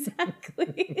car.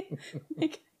 Exactly.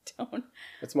 Like, I don't.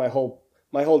 That's my whole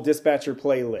dispatcher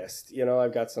playlist. You know,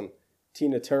 I've got some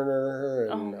Tina Turner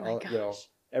and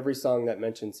every song that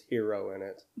mentions hero in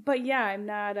it. But yeah, I'm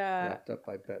not wrapped up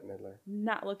by Bette Midler.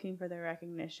 Not looking for the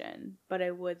recognition, but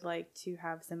I would like to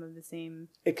have some of the same.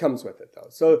 It comes with it though,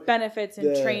 so benefits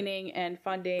and training and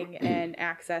funding and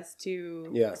access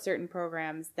to certain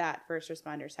programs that first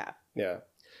responders have. Yeah,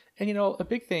 and a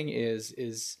big thing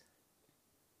is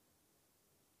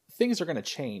things are going to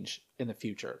change in the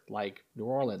future. Like New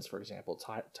Orleans, for example,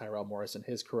 Tyrell Morris and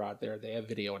his crew out there, they have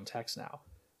video and text now.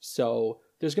 So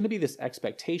there's going to be this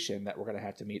expectation that we're going to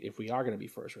have to meet if we are going to be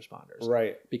first responders.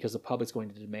 Right. Because the public's going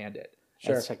to demand it.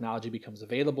 Sure. As technology becomes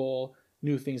available,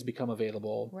 new things become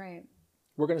available. Right.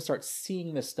 We're going to start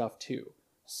seeing this stuff too.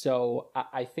 So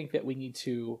I think that we need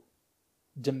to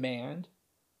demand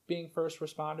being first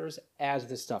responders as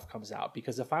this stuff comes out.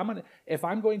 Because if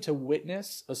I'm going to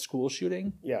witness a school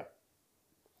shooting, via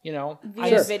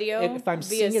video, if I'm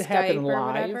via seeing it happen Skype or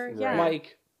live, whatever,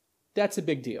 like that's a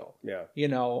big deal. Yeah.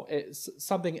 It's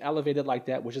something elevated like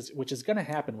that, which is going to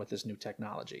happen with this new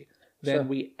technology. Then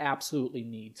we absolutely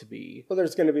need to be. Well,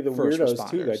 there's going to be the first weirdos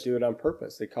responders. too that do it on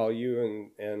purpose. They call you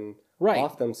and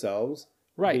off themselves,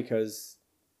 because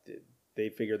they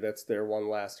figure that's their one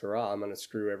last hurrah. I'm going to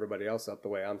screw everybody else up the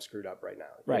way I'm screwed up right now.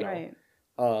 Right.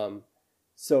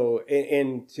 So,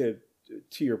 and to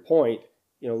your point,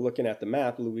 looking at the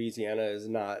map, Louisiana is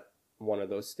not one of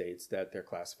those states that they're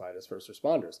classified as first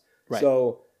responders. Right.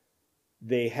 So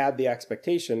they had the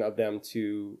expectation of them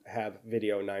to have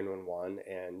video 911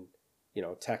 and,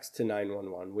 text to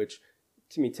 911, which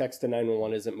to me, text to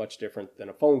 911 isn't much different than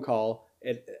a phone call.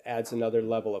 It adds another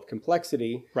level of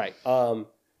complexity. Right.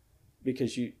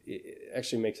 Because it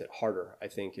actually makes it harder, I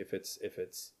think, if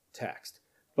it's text.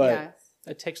 But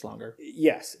it takes longer.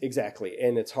 Yes, exactly.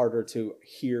 And it's harder to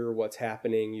hear what's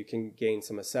happening. You can gain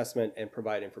some assessment and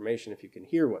provide information if you can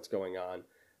hear what's going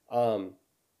on,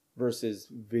 versus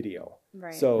video.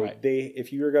 Right. So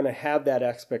if you're going to have that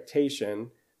expectation,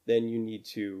 then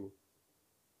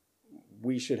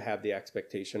we should have the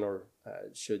expectation, or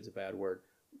should's a bad word.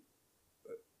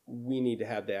 We need to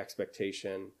have the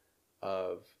expectation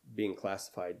of being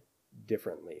classified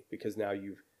differently, because now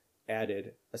you've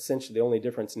added, essentially the only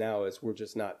difference now is we're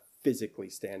just not physically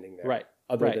standing there. Right.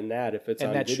 Other than that, if it's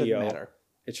on video,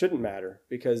 it shouldn't matter,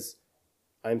 because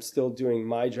I'm still doing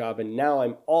my job, and now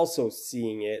I'm also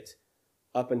seeing it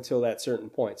up until that certain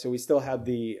point. So we still have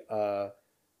the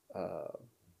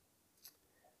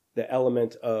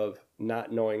element of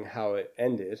not knowing how it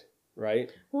ended,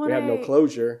 right? Well, we have no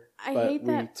closure, but hate we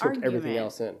that took everything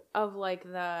else in. Of like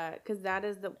because that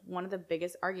is one of the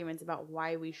biggest arguments about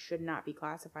why we should not be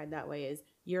classified that way is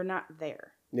you're not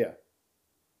there. Yeah.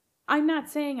 I'm not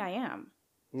saying I am.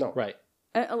 No. Right.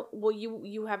 Well,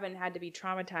 you haven't had to be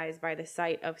traumatized by the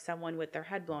sight of someone with their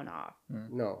head blown off.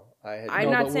 No,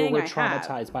 I'm not saying we're I traumatized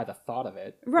have. by the thought of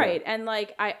it. Right, and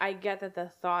like I get that the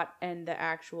thought and the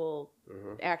actual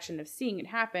action of seeing it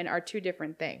happen are two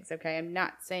different things. Okay, I'm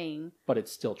not saying, but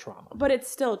it's still trauma. But it's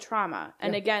still trauma,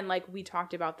 and again, like we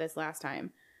talked about this last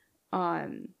time, or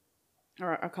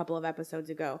a couple of episodes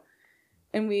ago,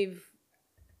 and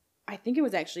I think it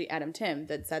was actually Adam Tim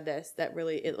that said this that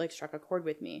really it like struck a chord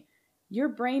with me. Your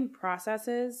brain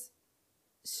processes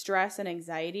stress and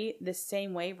anxiety the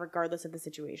same way regardless of the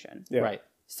situation. Yeah. Right.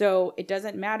 So it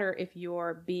doesn't matter if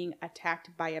you're being attacked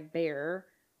by a bear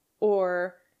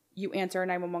or you answer a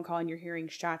 911 call and you're hearing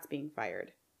shots being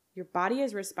fired. Your body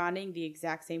is responding the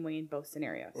exact same way in both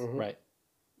scenarios. Mm-hmm. Right.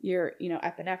 Your,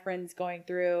 epinephrine's going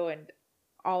through and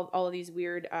all of these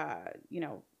weird,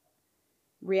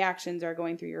 reactions are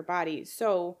going through your body.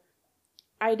 So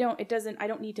I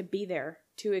don't need to be there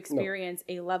to experience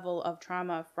a level of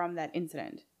trauma from that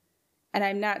incident. And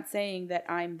I'm not saying that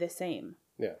I'm the same.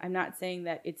 Yeah. I'm not saying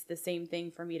that it's the same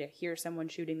thing for me to hear someone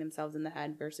shooting themselves in the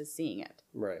head versus seeing it.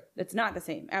 Right. It's not the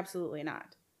same. Absolutely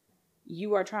not.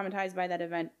 You are traumatized by that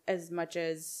event as much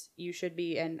as you should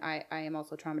be, and I am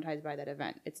also traumatized by that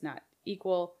event. It's not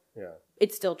equal. Yeah.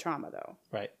 It's still trauma, though.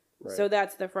 Right. So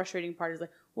that's the frustrating part is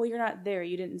like, well, you're not there.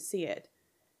 You didn't see it.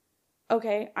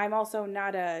 Okay, I'm also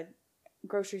not a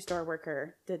grocery store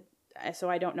worker, so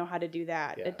I don't know how to do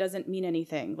that. Yeah. It doesn't mean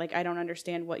anything. Like, I don't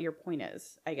understand what your point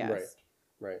is, I guess.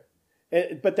 Right.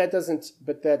 But that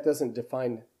doesn't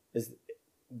define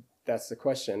That's the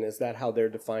question. Is that how they're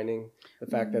defining the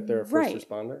fact that they're a first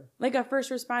responder? Like a first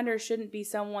responder shouldn't be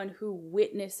someone who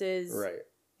witnesses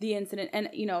the incident. And,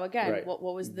 again, what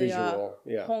was the visual,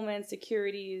 Homeland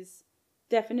Security's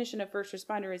definition of first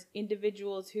responder is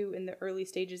individuals who, in the early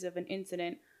stages of an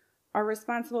incident, are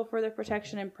responsible for the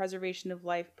protection and preservation of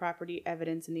life, property,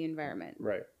 evidence, and the environment.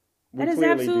 Right. That is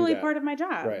absolutely part of my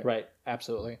job. Right.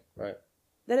 Absolutely. Right.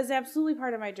 That is absolutely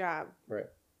part of my job. Right.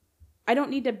 I don't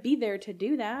need to be there to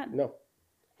do that. No.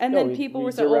 And then people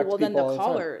were saying, "Oh, well, then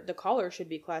the caller should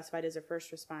be classified as a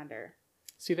first responder."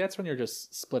 See, that's when you're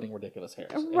just splitting ridiculous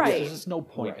hairs. Right. There's just no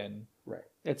point in. Right.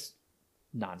 It's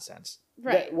nonsense.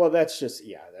 Right. That's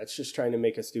just trying to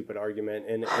make a stupid argument,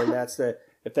 and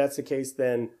if that's the case,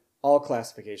 then all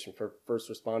classification for first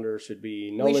responders should be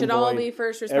null and void. We should all be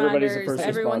first responders. Everybody's a first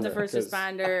Everyone's responder, a first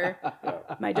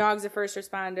responder. My dog's a first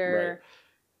responder. Right.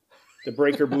 The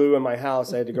breaker blew in my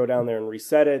house. I had to go down there and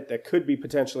reset it. That could be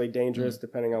potentially dangerous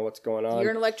depending on what's going on. You're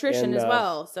an electrician as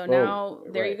well. So now,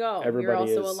 there you go.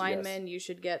 Everybody you're also a lineman. Yes. You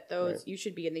should get those. Right. You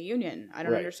should be in the union. I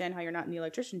don't understand how you're not in the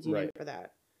electricians union for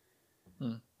that.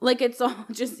 Like it's all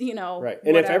just, Right. And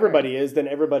whatever. if everybody is, then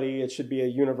it should be a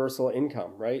universal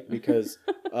income, right? Because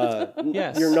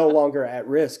you're no longer at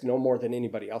risk, no more than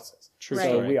anybody else is. True.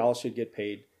 So Right. we all should get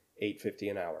paid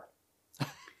 $8.50 an hour.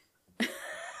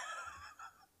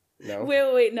 No.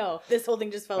 Wait, no. This whole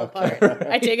thing just fell apart.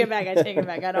 I take it back. I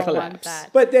don't want that.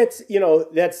 But that's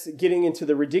getting into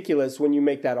the ridiculous when you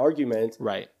make that argument.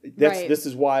 Right. This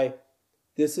is why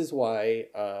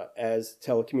as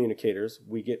telecommunicators,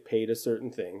 we get paid a certain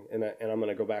thing. And I'm going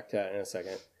to go back to that in a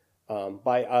second.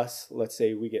 By us, let's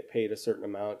say we get paid a certain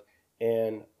amount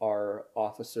and our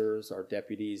officers, our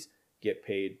deputies get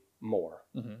paid more.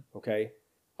 Mm-hmm. Okay.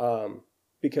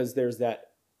 Because there's that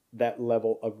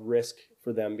level of risk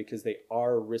for them because they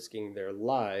are risking their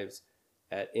lives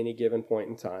at any given point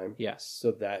in time. Yes. So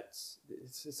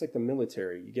it's like the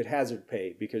military. You get hazard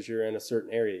pay because you're in a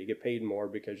certain area. You get paid more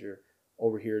because you're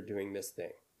over here doing this thing.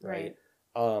 Right.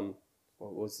 What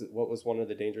was one of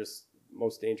the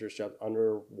most dangerous jobs?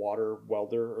 Underwater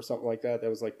welder or something like that. That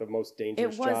was like the most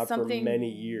dangerous job for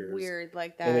many years. Weird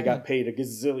like that. And they got paid $1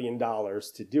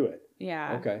 gazillion to do it.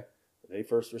 Yeah. Okay. Are they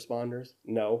first responders?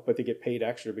 No, but they get paid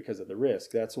extra because of the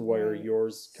risk. That's where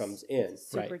yours comes in.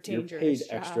 Super dangerous. You're paid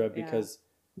extra because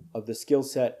of the skill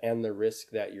set and the risk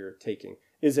that you're taking.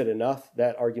 Is it enough?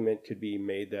 That argument could be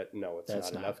made that no, it's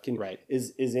not enough.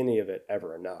 Is any of it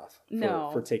ever enough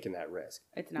for taking that risk?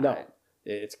 It's not. No.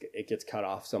 It gets cut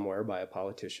off somewhere by a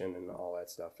politician and all that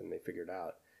stuff, and they figure it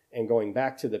out. And going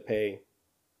back to the pay,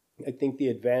 I think the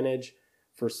advantage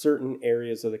for certain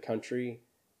areas of the country,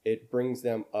 it brings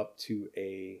them up to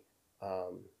a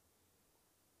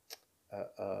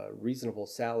reasonable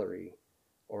salary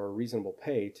or a reasonable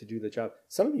pay to do the job.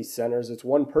 Some of these centers, it's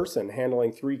one person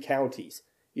handling 3 counties,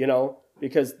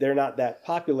 because they're not that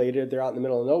populated. They're out in the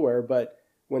middle of nowhere, but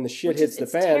when the shit hits the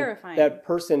fan, terrifying. That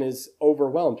person is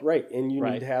overwhelmed, right? And you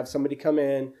need to have somebody come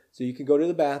in so you can go to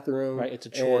the bathroom. Right, it's a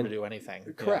chore to do anything.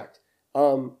 Correct.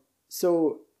 Yeah.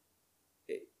 So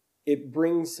it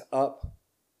brings up,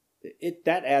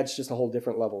 that adds just a whole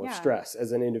different level of stress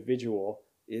as an individual.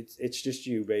 It's just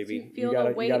you, baby. So you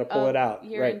gotta pull it out.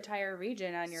 Your entire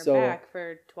region on your back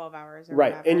for 12 hours or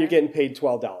whatever. And you're getting paid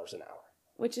 $12 an hour.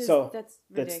 Which is that's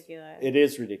ridiculous. It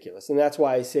is ridiculous. And that's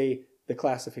why I say the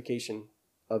classification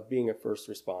of being a first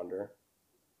responder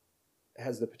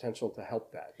has the potential to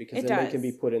help that, because then they can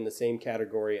be put in the same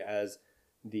category as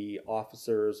the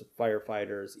officers,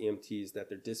 firefighters, EMTs that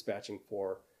they're dispatching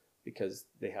for, because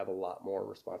they have a lot more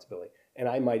responsibility. And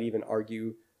I might even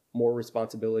argue more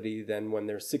responsibility than when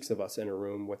there's 6 of us in a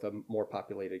room with a more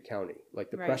populated county. Like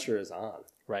the pressure is on.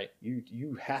 Right.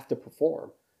 You have to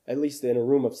perform. At least in a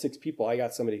room of 6 people, I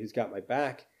got somebody who's got my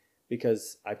back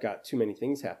because I've got too many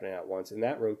things happening at once. In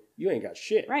that room, you ain't got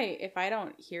shit. Right. If I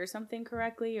don't hear something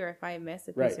correctly or if I miss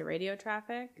a piece of radio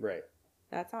traffic,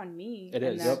 that's on me. It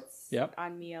is. That's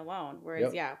on me alone.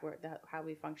 Whereas, how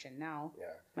we function now. Yeah.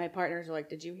 My partners are like,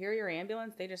 "Did you hear your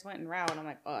ambulance? They just went en route." And I'm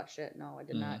like, "Oh, shit. No, I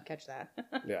did not catch that."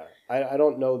 Yeah. I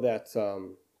don't know that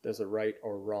there's a right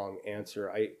or wrong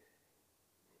answer.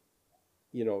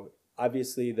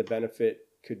 Obviously the benefit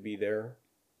could be there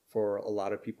for a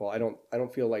lot of people. I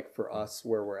don't feel like for us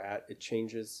where we're at, it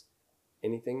changes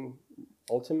anything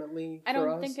ultimately. I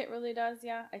don't think it really does.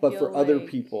 Yeah. But for other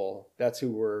people, that's who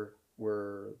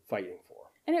we're fighting for.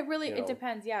 And it really, it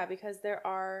depends. Yeah. Because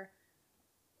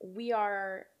we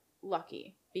are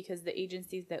lucky because the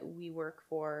agencies that we work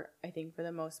for, I think for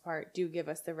the most part, do give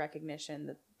us the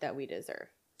recognition that we deserve.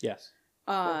 Yes.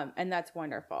 And that's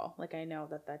wonderful. Like, I know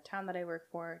that the town that I work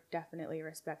for definitely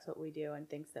respects what we do and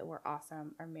thinks that we're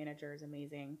awesome. Our manager is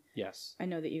amazing. Yes. I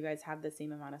know that you guys have the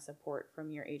same amount of support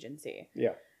from your agency.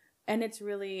 Yeah. And it's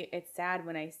sad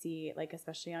when I see, like,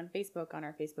 especially on Facebook, on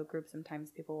our Facebook group,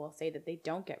 sometimes people will say that they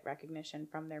don't get recognition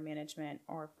from their management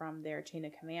or from their chain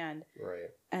of command.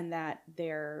 Right. And that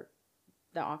the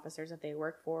officers that they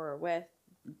work for or with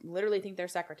literally think they're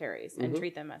secretaries and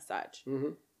treat them as such.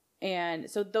 Mm-hmm. And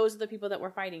so those are the people that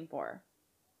we're fighting for,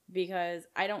 because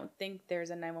I don't think there's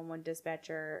a 911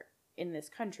 dispatcher in this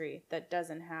country that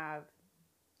doesn't have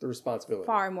The responsibility.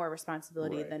 far more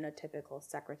responsibility Right. than a typical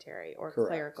secretary or Correct.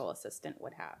 clerical assistant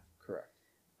would have. Correct.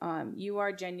 You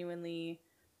are genuinely,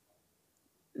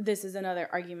 this is another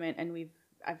argument, and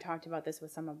I've talked about this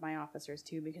with some of my officers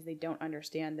too, because they don't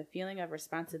understand the feeling of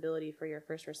responsibility for your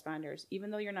first responders.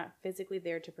 Even though you're not physically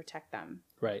there to protect them,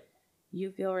 Right. you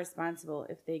feel responsible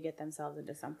if they get themselves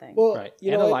into something. Well, Right.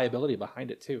 you And know the what? liability behind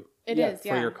it too. It Yeah, is,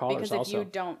 for your callers because if also. you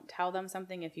don't tell them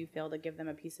something, if you fail to give them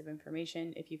a piece of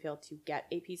information, if you fail to get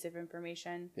a piece of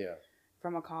information Yeah.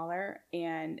 from a caller,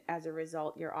 and as a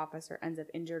result your officer ends up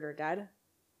injured or dead,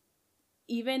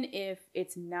 even if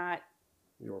it's not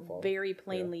Your fault. very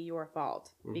plainly your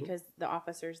fault, Mhm. because the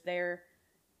officers they're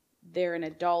an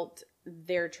adult,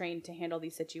 they're trained to handle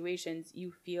these situations,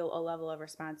 you feel a level of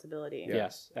responsibility. Yeah.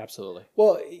 Yes, absolutely.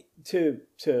 Well,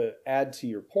 to add to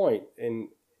your point, and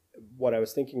what I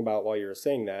was thinking about while you were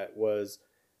saying that was,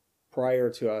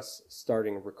 prior to us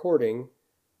starting recording,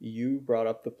 you brought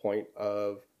up the point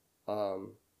of,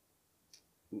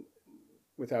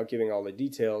 without giving all the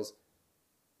details,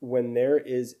 when there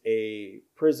is a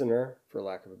prisoner, for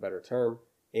lack of a better term,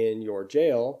 in your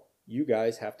jail, you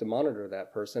guys have to monitor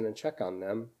that person and check on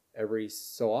them every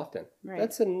so often. Right.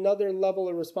 That's another level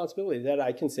of responsibility that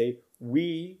I can say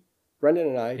Brendhan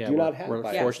and I do not have. We're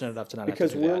by fortunate enough to not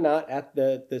because have to do we're that. not at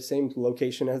the same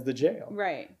location as the jail.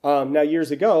 Right. Now,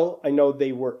 years ago, I know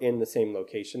they were in the same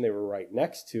location. They were right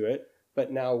next to it,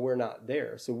 but now we're not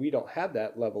there. So we don't have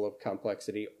that level of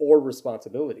complexity or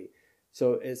responsibility.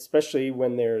 So especially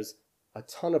when there's a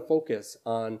ton of focus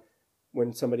on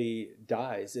when somebody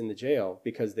dies in the jail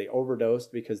because they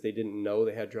overdosed, because they didn't know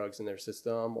they had drugs in their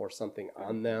system or something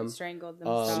on them. Strangled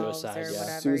themselves Suicide, or yeah.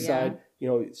 whatever. Suicide,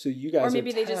 so you guys Or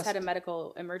maybe are they just had a tasked-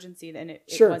 medical emergency and it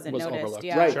Sure. wasn't Was noticed. overlooked.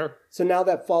 Yeah. Right. Sure. So now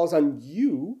that falls on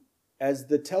you as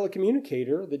the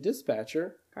telecommunicator, the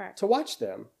dispatcher, Correct. to watch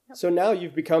them. Yep. So now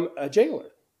you've become a jailer,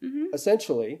 Mm-hmm.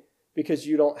 essentially, because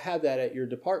you don't have that at your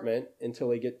department until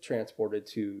they get transported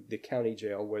to the county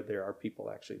jail where there are people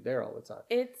actually there all the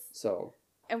time. So,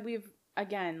 And we've,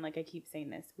 again, like I keep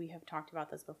saying this, we have talked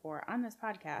about this before on this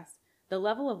podcast. The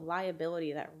level of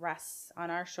liability that rests on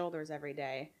our shoulders every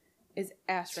day is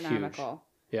astronomical.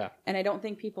 Yeah. And I don't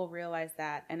think people realize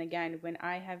that. And again, when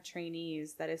I have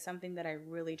trainees, that is something that I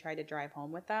really try to drive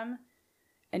home with them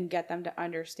and get them to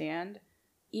understand.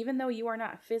 Even though you are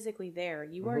not physically there,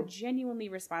 you are genuinely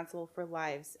responsible for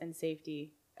lives and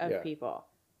safety of Yeah. people.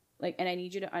 Like, and I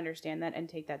need you to understand that and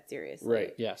take that seriously.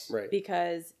 right. Yes. Right.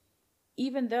 Because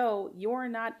even though you're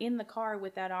not in the car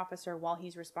with that officer while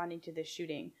he's responding to this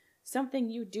shooting, something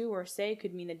you do or say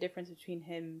could mean the difference between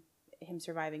him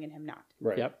surviving and him not.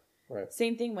 Right. Yep. Right.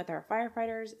 Same thing with our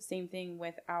firefighters. Same thing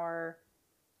with our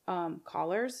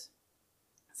callers.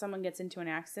 Someone gets into an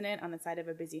accident on the side of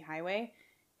a busy highway,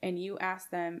 and you ask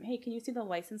them, hey, can you see the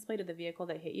license plate of the vehicle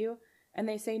that hit you? And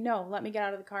they say, no, let me get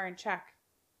out of the car and check.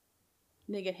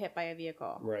 And they get hit by a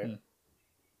vehicle. Right.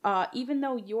 Even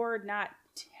though you're not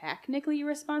technically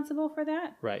responsible for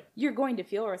that, Right. you're going to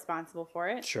feel responsible for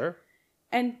it. Sure.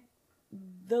 And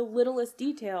the littlest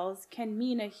details can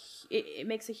mean it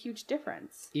makes a huge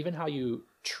difference. Even how you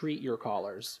treat your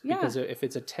callers. Yeah. Because if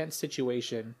it's a tense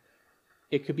situation,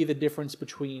 it could be the difference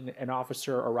between an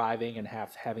officer arriving and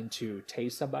having to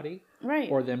tase somebody, Right.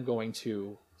 or them going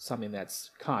to something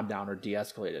that's calmed down or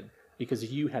de-escalated,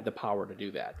 because you had the power to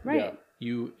do that. Right. Yeah.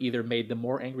 You either made them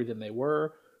more angry than they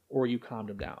were, or you calmed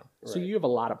them down. So Right. you have a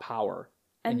lot of power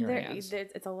in And your hands.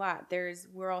 it's a lot.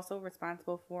 We're also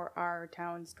responsible for our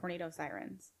town's tornado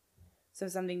sirens. So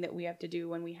something that we have to do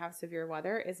when we have severe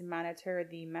weather is monitor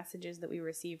the messages that we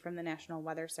receive from the National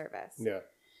Weather Service. Yeah.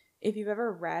 If you've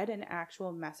ever read an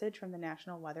actual message from the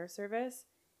National Weather Service,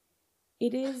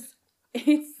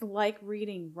 it's like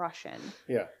reading Russian.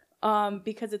 Yeah.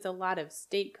 Because it's a lot of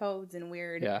state codes and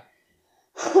weird Yeah.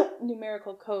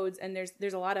 numerical codes, and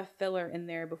there's a lot of filler in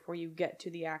there before you get to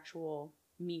the actual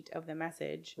meat of the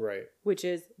message, Right. which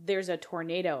is there's a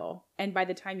tornado. And by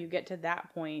the time you get to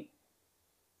that point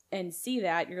and see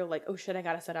that, you're like, oh shit, I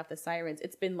gotta set off the sirens.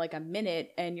 It's been like a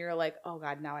minute, and you're like, oh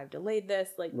god, now I've delayed this.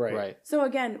 Like, Right. Right. so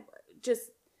again,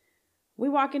 just we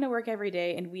walk into work every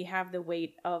day and we have the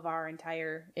weight of our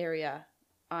entire area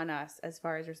on us as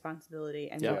far as responsibility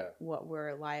and what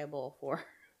we're liable for.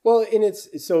 Well, and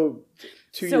it's so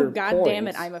your God point, damn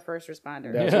it, I'm a first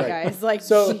responder. That's right. Guys, like,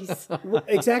 so jeez.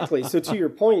 Exactly. So to your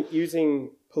point, using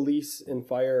police and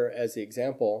fire as the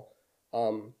example,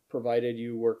 provided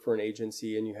you work for an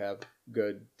agency and you have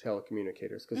good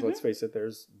telecommunicators, because let's face it,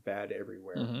 there's bad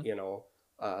everywhere. You know,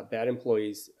 bad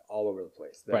employees all over the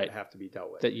place that have to be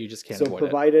dealt with. That you just can't avoid. So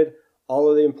provided all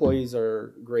of the employees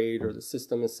are great or the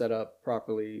system is set up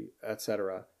properly,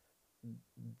 etc.,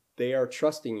 they are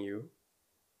trusting you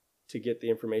to get the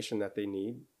information that they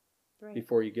need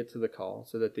before you get to the call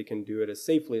so that they can do it as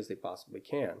safely as they possibly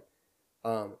can.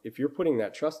 If you're putting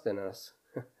that trust in us,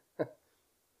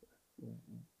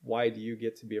 why do you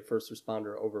get to be a first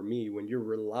responder over me when you're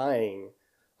relying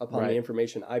upon the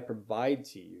information I provide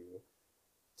to you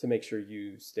to make sure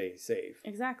you stay safe?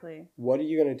 Exactly. What are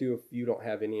you going to do if you don't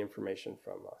have any information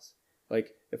from us?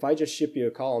 Like, if I just ship you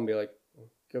a call and be like,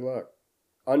 good luck,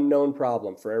 unknown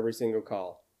problem for every single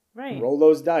call. Right. Roll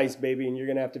those dice, baby, and you're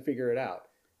going to have to figure it out.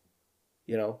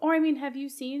 You know? Or, I mean, have you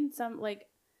seen some, like,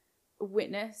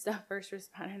 witness a first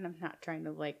responder, and I'm not trying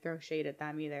to, like, throw shade at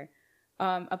them either,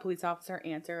 a police officer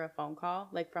answer a phone call,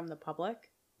 like, from the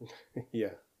public?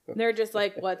 Yeah. They're just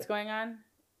like, what's going on?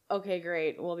 Okay,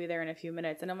 great. We'll be there in a few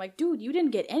minutes. And I'm like, dude, you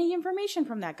didn't get any information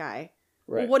from that guy.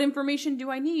 Right. Well, what information do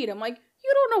I need? I'm like,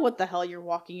 you don't know what the hell you're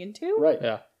walking into. Right.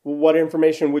 Yeah. Well, what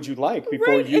information would you like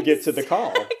before you get to the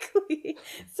call? Exactly.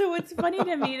 So it's funny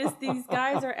to me that these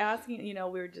guys are asking, you know,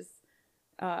 we were just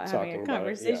having a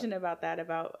conversation about that,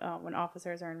 about when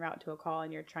officers are en route to a call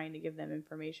and you're trying to give them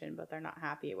information, but they're not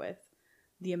happy with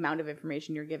the amount of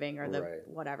information you're giving or the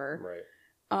whatever.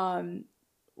 Right.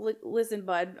 Listen,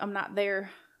 bud, I'm not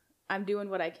there. I'm doing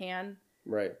what I can.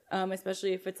 Right.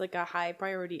 Especially if it's like a high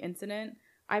priority incident.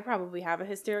 I probably have a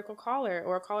hysterical caller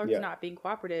or a caller who's not being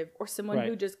cooperative or someone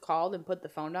who just called and put the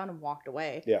phone down and walked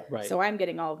away. Yeah. Right. So I'm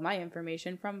getting all of my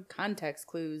information from context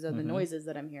clues of the noises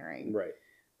that I'm hearing. Right.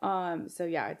 So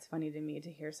yeah, it's funny to me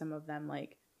to hear some of them,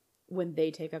 like, when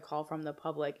they take a call from the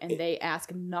public and they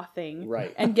ask nothing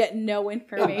and get no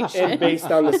information. And based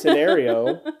on the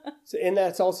scenario. And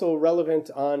that's also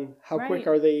relevant on how quick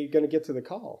are they going to get to the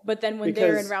call. But then when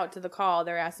they're en route to the call,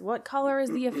 they're asked, what color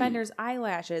is the offender's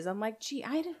eyelashes? I'm like, gee,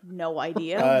 I have no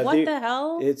idea. What the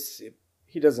hell?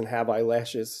 He doesn't have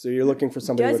eyelashes, so you're looking for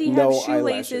somebody with no eyelashes. Does he have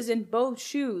shoelaces in both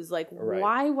shoes? Like,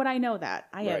 why would I know that?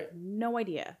 I have no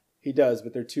idea. He does,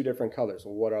 but they're two different colors.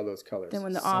 Well, what are those colors? Then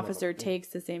when the officer takes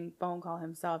the same phone call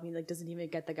himself, he like doesn't even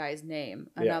get the guy's name,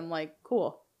 and I'm like,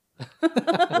 cool,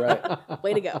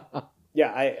 way to go.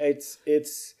 Yeah,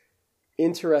 it's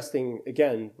interesting.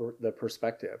 Again, the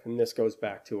perspective, and this goes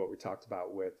back to what we talked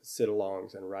about with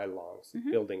sit-alongs and ride-alongs,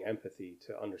 building empathy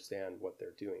to understand what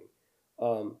they're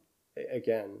doing.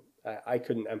 Again, I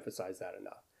couldn't emphasize that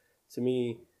enough. To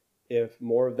me, if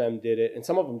more of them did it, and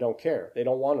some of them don't care, they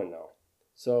don't want to know.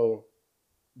 So,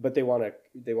 but they want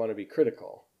to be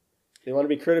critical. They want to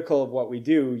be critical of what we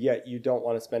do, yet you don't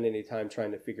want to spend any time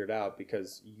trying to figure it out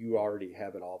because you already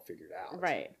have it all figured out.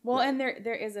 Right. Well, and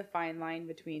there is a fine line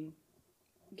between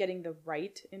getting the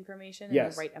right information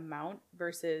and the right amount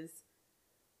versus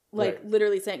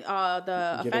literally saying,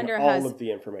 the Getting offender all has of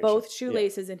the information. both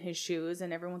shoelaces in his shoes,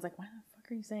 and everyone's like, why the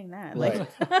fuck are you saying that?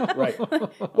 Right.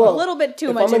 Well, a little bit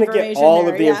too much information. I'm going to get all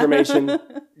of the information.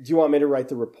 Do you want me to write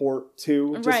the report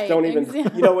too? Just don't even,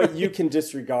 you know what, you can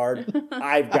disregard.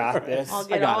 I've got this. I'll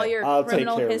get all your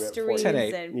criminal histories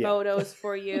and photos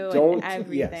for you and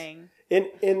everything. Yes.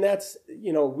 And that's,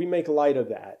 you know, we make light of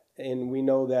that. And we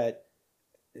know that,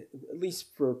 at least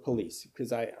for police,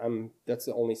 because that's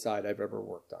the only side I've ever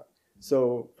worked on.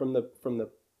 So from the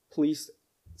police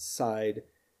side,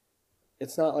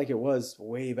 it's not like it was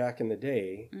way back in the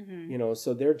day, you know,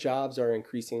 so their jobs are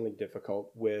increasingly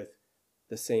difficult with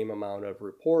the same amount of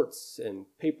reports and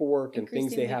paperwork and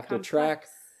things they have to track,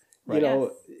 you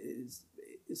know,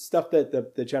 stuff that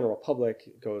the general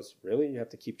public goes, really? You have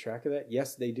to keep track of that?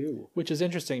 Yes, they do. Which is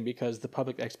interesting because the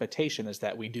public expectation is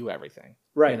that we do everything.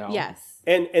 Right. You know? Yes.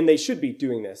 And they should be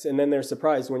doing this. And then they're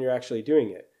surprised when you're actually doing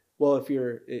it. Well,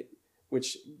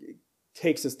 which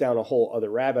takes us down a whole other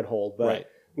rabbit hole, but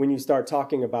when you start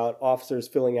talking about officers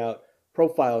filling out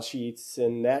profile sheets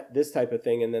and this type of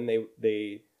thing, and then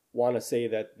they want to say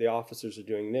that the officers are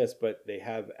doing this, but they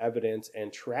have evidence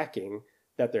and tracking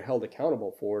that they're held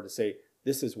accountable for to say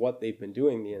this is what they've been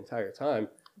doing the entire time.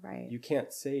 Right. You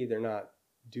can't say they're not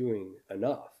doing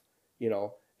enough. You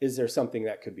know, is there something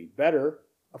that could be better?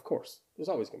 Of course, there's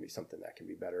always going to be something that can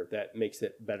be better that makes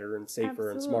it better and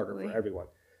safer and smarter for everyone.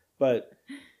 But,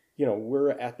 you know,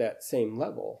 we're at that same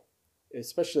level.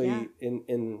 especially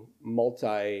in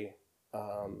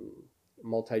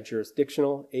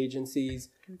multi-jurisdictional agencies.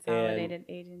 Consolidated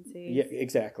agencies. Yeah,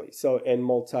 exactly. So, and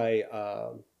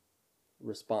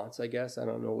response, I guess. I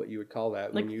don't know what you would call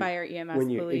that. Like fire, EMS,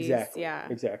 police. Exactly. Yeah.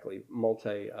 Exactly.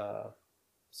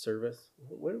 Service.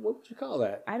 What would you call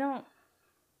that? I don't.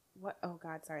 What? Oh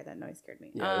God, sorry, that noise scared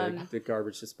me. Yeah, the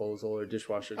garbage disposal or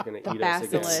dishwasher is going to the eat us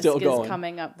again. basilisk Still going. is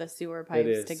coming up the sewer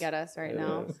pipes to get us right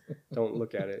now. Don't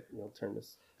look at it. You'll turn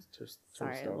this.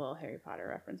 Sorry, a little Harry Potter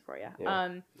reference for you.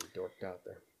 Yeah, dorked out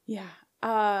there. Yeah.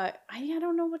 I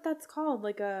don't know what that's called.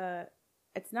 Like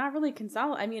it's not really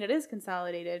consolidated. I mean, it is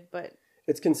consolidated, but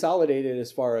it's consolidated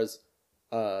as far as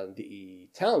the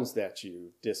towns that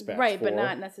you dispatch right, for. but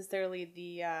not necessarily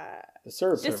the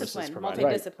service discipline, provided.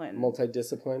 multidiscipline. Right.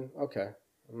 Multidiscipline. Okay.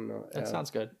 I don't know. That sounds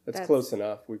good. That's close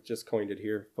enough. We've just coined it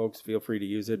here, folks. Feel free to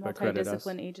use it, but credit us.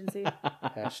 Multidiscipline agency.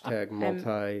 Hashtag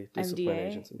multidiscipline MDA?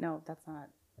 agency. No, that's not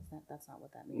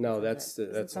what that means. No, that's a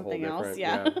whole something different. else.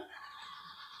 Yeah.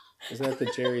 Isn't that the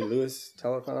Jerry Lewis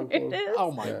telethon thing? It is.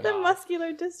 Oh my The God.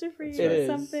 muscular dystrophy It or is.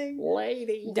 something.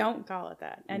 Lady. Don't call it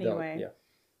that. Anyway. Yeah.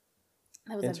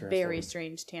 That was a very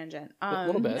strange tangent. A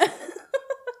little bit.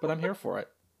 But I'm here for it.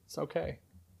 It's okay.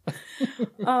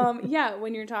 Yeah,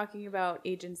 when you're talking about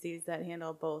agencies that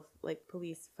handle both like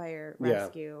police, fire,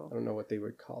 rescue. I don't know what they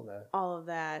would call that. All of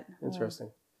that. Interesting.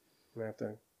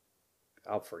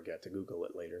 I'll forget to Google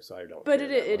it later, so I don't. But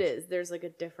it is. There's like a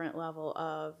different level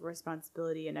of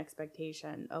responsibility and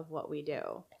expectation of what we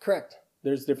do. Correct.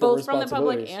 There's different both from the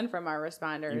responsibilities. public and from our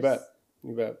responders.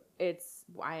 You bet.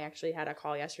 I actually had a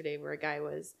call yesterday where a guy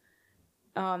was.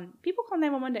 People call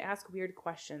 911 to ask weird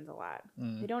questions a lot.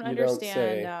 They don't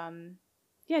understand.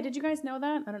 Yeah, did you guys know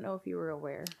that? I don't know if you were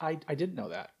aware. I didn't know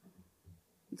that.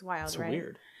 It's wild, It's right?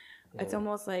 weird. It's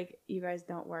almost like you guys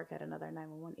don't work at another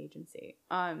 911 agency.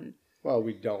 Well,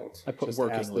 we don't. I put just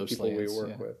working ask the people loosely. we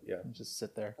work with. Yeah. Just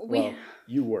sit there. Well,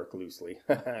 you work loosely.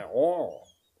 Oh.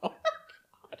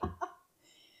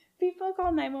 People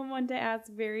call 911 to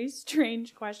ask very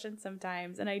strange questions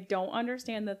sometimes, and I don't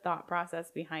understand the thought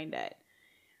process behind it.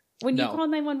 When you call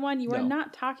 911, you are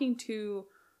not talking to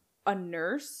a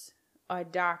nurse, a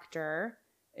doctor,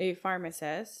 a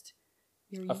pharmacist.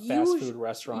 A fast food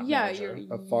restaurant manager.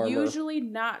 You're a farmer. usually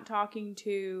not talking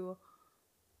to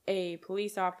a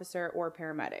police officer or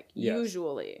paramedic. Yes.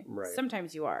 Usually. Right.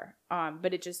 Sometimes you are.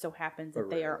 But it just so happens that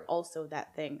they are Rarely. also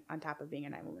that thing on top of being a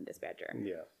 911 dispatcher.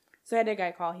 Yeah. So I had a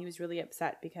guy call. He was really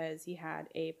upset because he had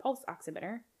a pulse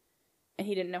oximeter and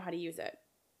he didn't know how to use it.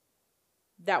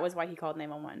 That was why he called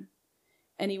 911.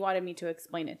 And he wanted me to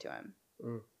explain it to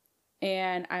him.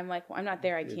 And I'm like, well, I'm not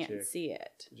there. I can't see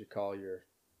it. Did you call your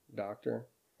doctor?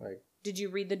 Did you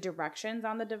read the directions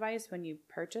on the device when you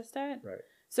purchased it? Right.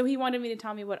 So he wanted me to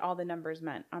tell me what all the numbers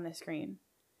meant on the screen.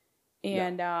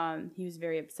 And he was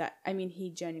very upset. I mean,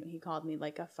 he called me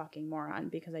like a fucking moron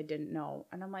because I didn't know.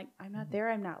 And I'm like, I'm not there.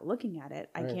 I'm not looking at it.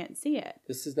 I can't see it.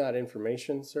 This is not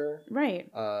information, sir.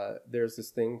 Right. There's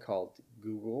this thing called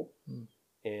Google.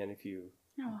 And if you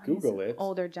he's Google an it.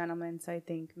 older gentleman, so I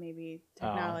think maybe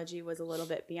technology was a little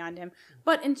bit beyond him.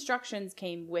 But instructions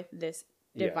came with this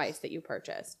device that you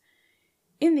purchased.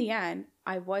 In the end,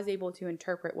 I was able to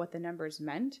interpret what the numbers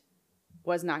meant.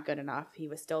 Was not good enough. He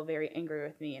was still very angry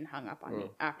with me and hung up on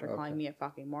me after calling me a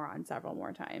fucking moron several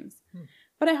more times.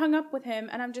 But I hung up with him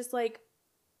and I'm just like,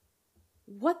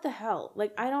 what the hell?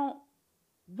 Like,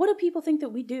 what do people think that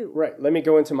we do? Right. Let me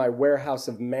go into my warehouse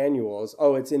of manuals.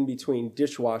 Oh, it's in between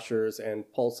dishwashers and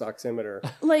pulse oximeter.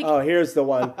 Like, oh, here's the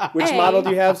one. Which model do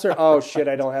you have, sir? Oh, shit,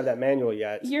 I don't have that manual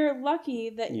yet. You're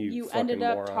lucky that you ended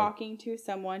up moron. talking to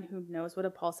someone who knows what a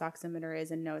pulse oximeter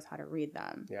is and knows how to read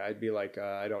them. Yeah, I'd be like,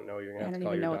 I don't know. You're going to have to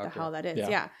call I don't even your know doctor. what the hell that is. Yeah.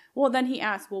 Yeah. Well, then he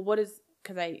asked, well, what is,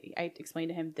 because I explained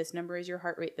to him, this number is your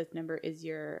heart rate, this number is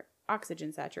your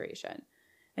oxygen saturation.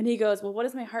 And he goes, well, what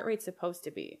is my heart rate supposed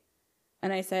to be?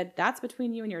 And I said, that's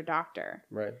between you and your doctor.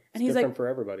 Right. And he's like, for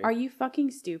everybody. Are you fucking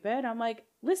stupid? I'm like,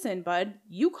 listen, bud,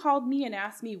 you called me and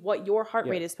asked me what your heart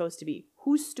rate is supposed to be.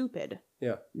 Who's stupid?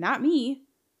 Yeah. Not me.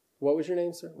 What was your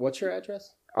name, sir? What's your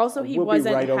address? Also, he We'll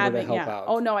wasn't be right over having. to help out.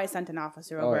 Oh no, I sent an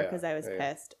officer over yeah. because I was Yeah.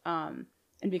 pissed. And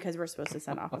because we're supposed to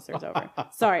send officers over.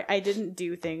 Sorry, I didn't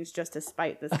do things just to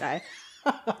spite this guy.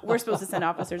 We're supposed to send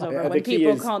officers over when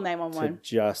people call 911. To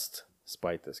just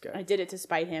spite this guy. I did it to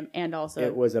spite him and also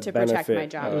It was a to protect my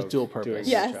benefit job. It was dual purpose.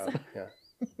 Yes. Yeah.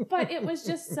 But it was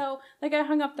just so, like, I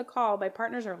hung up the call. My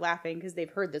partners are laughing because they've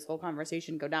heard this whole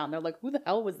conversation go down. They're like, who the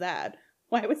hell was that?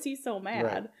 Why was he so mad?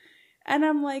 Right. And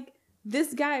I'm like,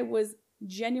 this guy was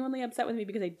genuinely upset with me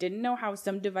because I didn't know how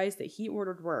some device that he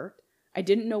ordered worked. I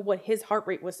didn't know what his heart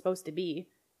rate was supposed to be.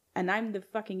 And I'm the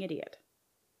fucking idiot.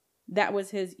 That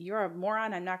was his, you're a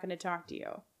moron, I'm not going to talk to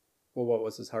you. Well, what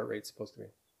was his heart rate supposed to be?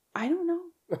 I don't know.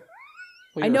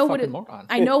 Well, I know what moron.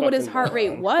 I know what his Fucking heart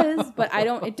rate moron. was, but I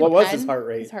don't. It What depends. was his heart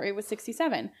rate? His heart rate was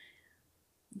 67.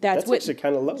 That's actually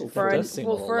kind of low. For That a, does seem a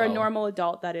well, little for a low. normal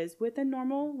adult, that is within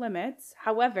normal limits.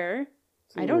 However,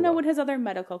 It's a I don't little know low. what his other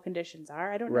medical conditions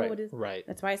are. I don't know Right. what his. Right.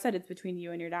 That's why I said it's between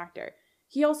you and your doctor.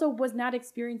 He also was not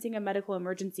experiencing a medical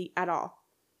emergency at all.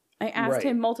 I asked Right.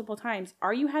 him multiple times,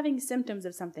 "Are you having symptoms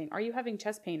of something? Are you having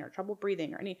chest pain or trouble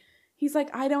breathing or any?" He's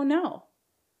like, "I don't know."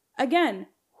 Again,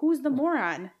 who's the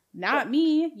moron? Not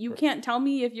me. You can't tell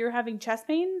me if you're having chest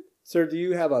pain. Sir, do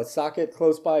you have a socket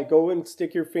close by? Go and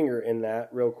stick your finger in that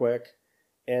real quick,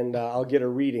 and I'll get a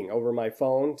reading over my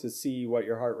phone to see what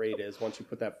your heart rate is once you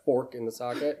put that fork in the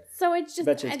socket. So it's just.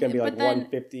 I bet you it's going to be like but then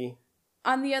 150.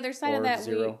 on the other side or of that,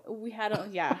 zero. we had a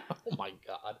Oh my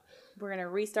God. We're gonna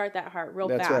restart that heart real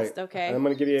That's fast, right. okay? And I'm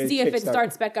going to give you a See if it kickstart.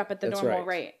 starts back up at the That's normal right.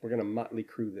 rate. We're going to Motley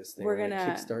Crue this thing. We're gonna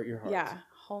kickstart your heart. Yeah,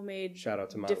 homemade Shout out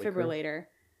to Motley Crue. defibrillator.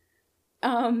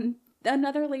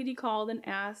 Another lady called and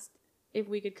asked if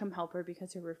we could come help her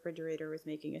because her refrigerator was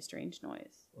making a strange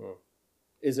noise.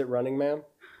 Is it running, ma'am?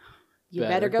 You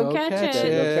better go catch catch it.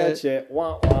 it. Go catch it.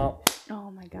 Wah, wah.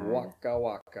 Oh my god. Waka,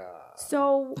 waka.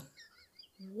 So,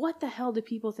 what the hell do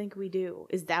people think we do?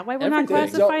 Is that why we're not Everything.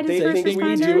 classified They as first think we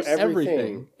responders? do everything.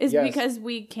 everything. Is Yes. because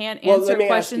we can't Well, answer let me ask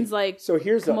questions you. like, So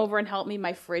here's come the over and help me,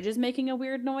 my fridge is making a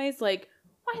weird noise. Like,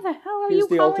 why the hell are here's you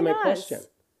the calling ultimate us? question.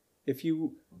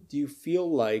 Do you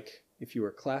feel like if you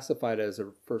were classified as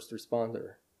a first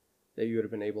responder that you would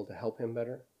have been able to help him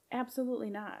better? Absolutely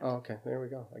not. Oh, okay. There we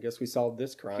go. I guess we solved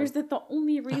this crime. Here's the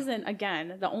only reason,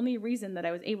 again, the only reason that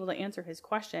I was able to answer his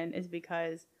question is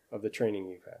because of the training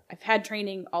you've had. I've had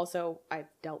training. Also, I've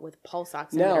dealt with pulse Now,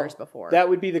 oximeters before. that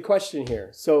would be the question here.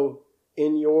 So,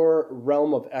 in your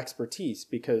realm of expertise,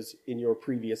 because in your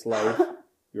previous life,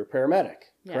 you're a paramedic,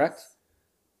 correct? Yes.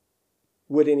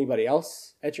 Would anybody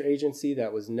else at your agency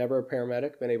that was never a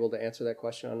paramedic been able to answer that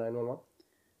question on 911?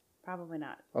 Probably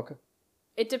not. Okay.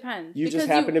 It depends. You because just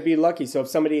happen to be lucky. So if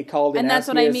somebody called and and that's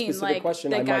asked what me I a mean. specific Like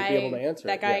question, the I guy, might be able to answer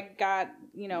that it. guy Yeah. got,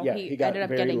 you know, Yeah, he he got ended up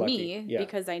very getting lucky. me Yeah.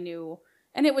 because I knew,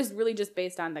 and it was really just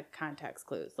based on the context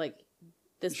clues. Like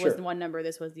this Sure. was the one number,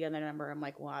 this was the other number. I'm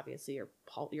like, well, obviously your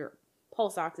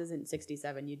pulse ox isn't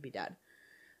 67, you'd be dead.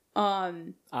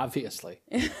 Obviously.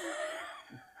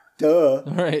 Duh.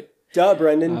 All right. Duh,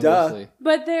 Brendan. Obviously. Duh.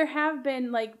 But there have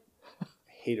been like, I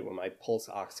hate it when my pulse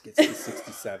ox gets to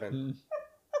 67.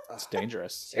 It's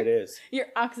dangerous. It is. your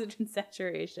oxygen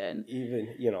saturation. Even,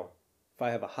 if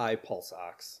I have a high pulse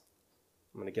ox,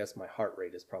 I'm going to guess my heart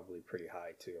rate is probably pretty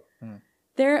high too.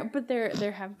 There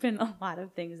have been a lot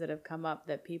of things that have come up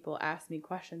that people ask me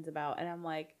questions about, and I'm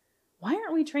like, why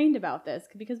aren't we trained about this?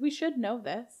 Because we should know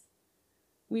this.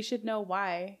 We should know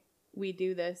why we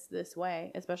do this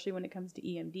way, especially when it comes to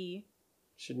EMD.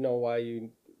 Should know why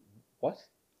you... What?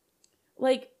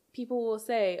 Like, people will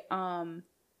say, am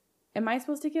I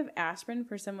supposed to give aspirin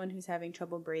for someone who's having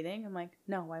trouble breathing? I'm like,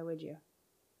 no, why would you?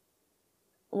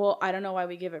 Well, I don't know why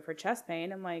we give it for chest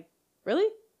pain. I'm like, really?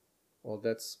 Well,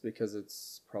 that's because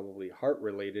it's probably heart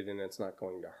related and it's not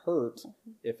going to hurt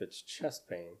if it's chest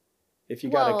pain. If you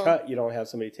got a cut, you don't have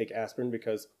somebody take aspirin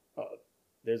because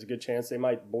there's a good chance they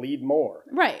might bleed more.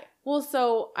 Right. Well,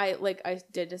 so I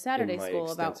did a Saturday In my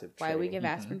school about extensive why we training. give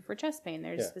aspirin for chest pain.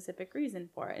 There's Yeah. a specific reason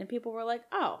for it. And people were like,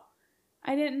 oh,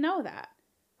 I didn't know that.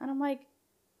 And I'm like,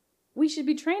 we should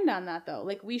be trained on that, though.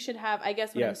 Like, we should have, I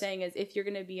guess what I'm Yes. saying is if you're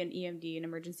going to be an EMD, an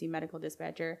emergency medical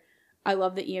dispatcher, I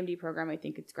love the EMD program. I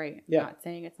think it's great. I'm Yeah. not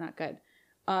saying it's not good.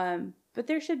 But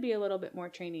there should be a little bit more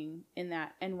training in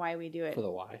that and why we do it. For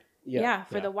the why. Yeah,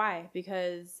 for Yeah. the why,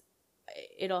 because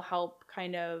it'll help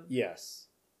kind of... Yes.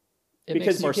 It Because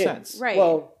makes you more can't- sense. Right.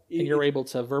 Well, And you're able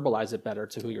to verbalize it better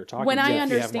to who you're talking when to. I if you have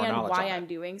more understand knowledge why on it. I'm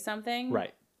doing something,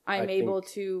 Right. I'm I able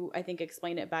think- to, I think,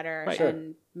 explain it better Right.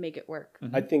 and make it work.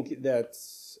 Mhm. I think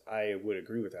I would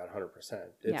agree with that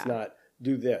 100%. It's Yeah. not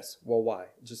do this. Well, why?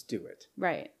 Just do it.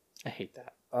 Right. I hate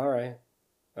that. All right.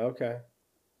 Okay.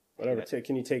 Whatever.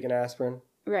 Can you take an aspirin?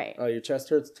 Right. Oh, your chest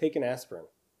hurts? Take an aspirin.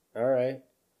 All right.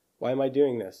 Why am I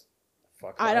doing this?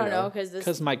 Fuck. I don't know because this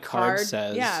 'Cause my card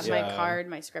says, yeah, my yeah. card,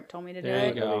 my script told me to do There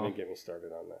you it. go. Don't even get me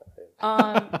started on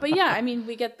that. But yeah, I mean,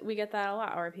 we get that a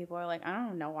lot, where people are like, I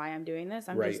don't know why I'm doing this.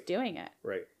 I'm Right. just doing it.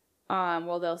 Right.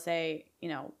 Well, they'll say,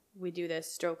 we do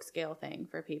this stroke scale thing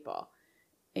for people,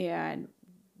 and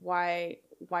why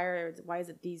is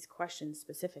it these questions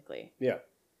specifically? Yeah.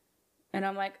 And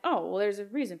I'm like, oh, well, there's a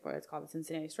reason for it. It's called the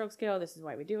Cincinnati Stroke Scale. This is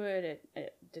why we do it.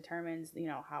 It determines,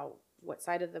 what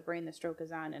side of the brain the stroke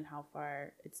is on and how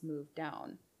far it's moved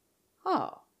down.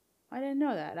 Oh, I didn't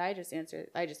know that. I just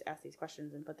asked these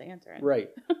questions and put the answer in. Right.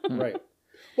 Right.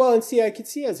 Well, and see, I could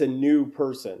see as a new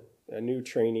person, a new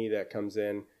trainee that comes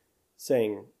in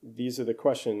saying, these are the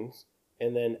questions.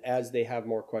 And then as they have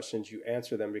more questions, you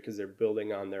answer them because they're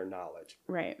building on their knowledge.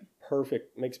 Right.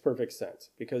 Perfect. Makes perfect sense.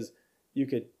 Because you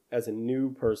could, as a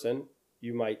new person,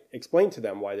 you might explain to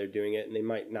them why they're doing it and they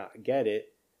might not get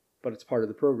it, but it's part of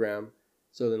the program.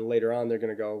 So then later on, they're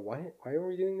going to go, why are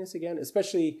we doing this again?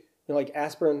 Especially, like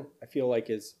aspirin, I feel like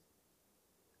is,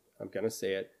 I'm going to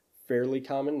say it, fairly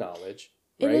common knowledge.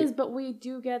 Right? It is, but we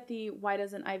do get the, why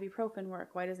doesn't ibuprofen work?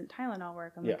 Why doesn't Tylenol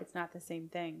work? I'm like, it's not the same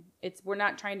thing. We're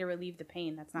not trying to relieve the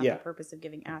pain. That's not the purpose of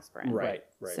giving aspirin. Right.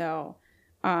 So,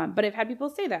 but I've had people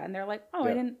say that and they're like, oh,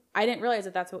 I didn't realize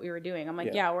that that's what we were doing. I'm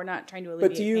like, we're not trying to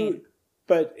alleviate pain.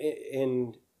 But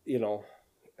in,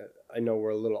 I know we're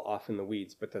a little off in the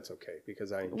weeds, but that's okay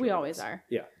because I enjoy We always are.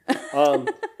 Yeah.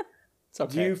 It's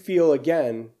okay. Do you feel,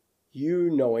 again, you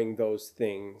knowing those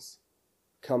things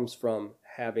comes from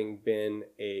having been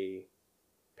a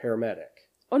paramedic?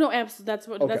 Oh, no,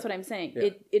 absolutely. That's what I'm saying. Yeah.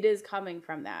 It is coming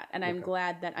from that. And I'm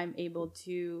glad that I'm able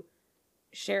to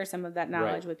share some of that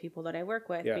knowledge with people that I work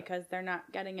with because they're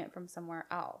not getting it from somewhere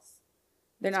else.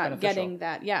 They're not getting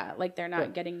that. Yeah. Like they're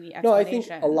not getting the explanation. No, I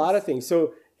think a lot of things.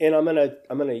 So, and I'm going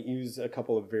to use a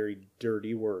couple of very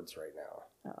dirty words right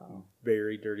now. Uh-oh.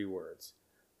 Very dirty words.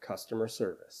 Customer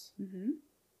service. Mm-hmm.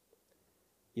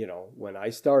 When I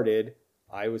started,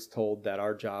 I was told that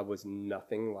our job was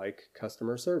nothing like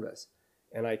customer service.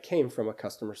 And I came from a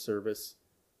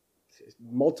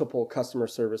multiple customer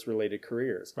service related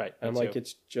careers. Right. And I'm like,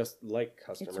 it's just like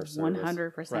customer service.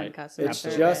 100% customer service.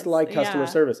 It's just like customer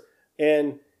service.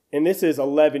 And this is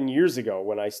 11 years ago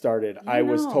when I started. I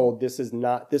was told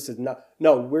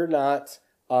no, we're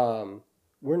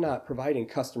not providing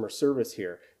customer service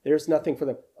here. There's nothing for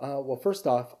them. Well, first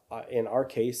off, in our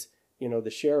case, the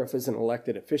sheriff is an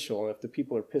elected official. And if the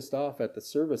people are pissed off at the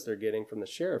service they're getting from the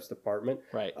sheriff's department,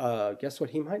 guess what?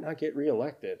 He might not get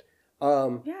reelected.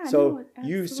 So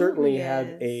you certainly have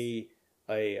a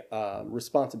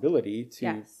responsibility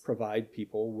to provide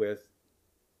people with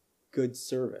good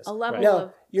service. A level now,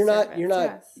 of you're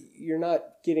service, you're not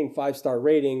getting 5-star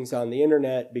ratings on the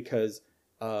internet because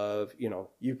of,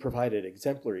 you provided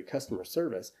exemplary customer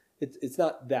service. It's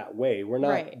not that way. We're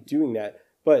not doing that.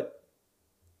 But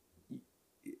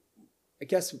I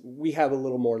guess we have a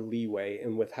little more leeway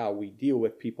in with how we deal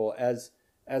with people as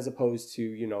opposed to,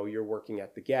 you're working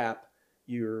at the Gap,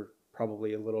 you're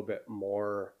probably a little bit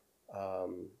more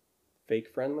fake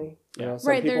friendly. There's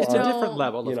a different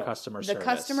level of customer service. The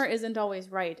customer isn't always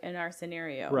right in our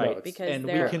scenario. Right. Because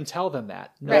we can tell them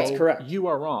that. No, that's correct. You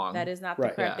are wrong. That is not the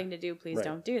correct thing to do. Please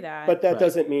don't do that. But that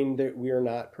doesn't mean that we are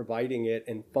not providing it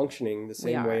and functioning the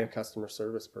same way a customer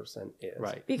service person is.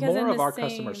 Right. Because more of our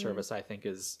customer service, I think,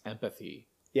 is empathy.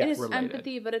 It is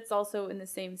empathy, but it's also in the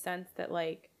same sense that,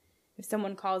 like, if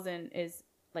someone calls in is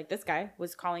like this guy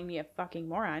was calling me a fucking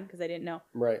moron because I didn't know.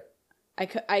 Right.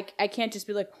 I can't just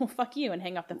be like, well, fuck you and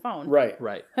hang up the phone. Right.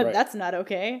 That's not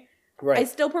okay. Right. I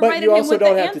still provided him with the answer. But you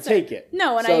also don't have to take it.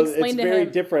 No, and I explained to him. It's very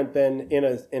different than in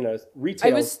a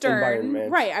retail I was stern.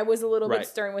 environment. Right. I was a little bit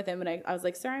stern with him, and I was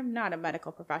like, sir, I'm not a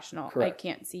medical professional. Correct. I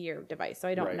can't see your device, so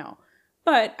I don't know.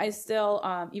 But I still,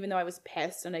 even though I was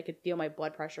pissed and I could feel my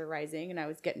blood pressure rising and I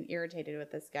was getting irritated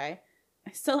with this guy,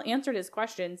 I still answered his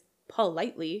questions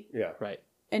politely. Yeah. Right.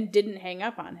 And didn't hang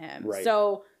up on him. Right.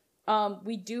 So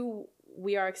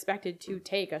we are expected to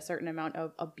take a certain amount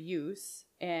of abuse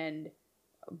and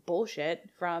bullshit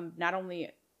from not only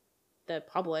the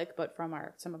public, but from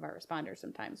some of our responders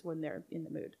sometimes when they're in the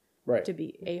mood to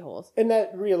be a-holes. And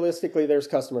that realistically, there's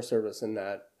customer service in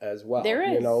that as well. There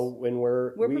is. When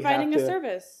we're providing a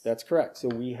service. That's correct. So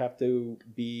we have to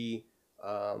be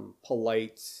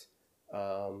polite,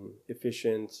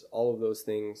 efficient, all of those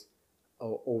things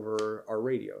over our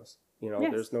radios.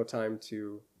 There's no time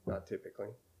to, not typically,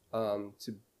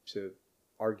 to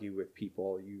argue with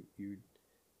people.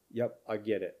 Yep, I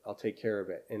get it. I'll take care of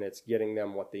it. And it's getting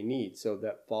them what they need. So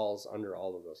that falls under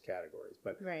all of those categories.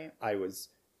 But I was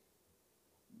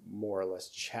more or less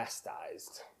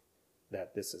chastised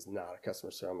that this is not a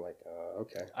customer service. I'm like,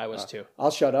 okay. I was too.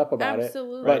 I'll shut up about it.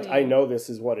 But I know this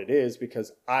is what it is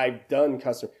because I've done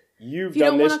customer. You've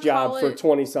done this job for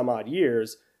 20 some odd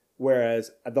years,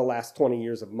 whereas the last 20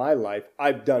 years of my life,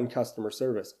 I've done customer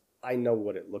service. I know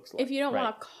what it looks like. If you don't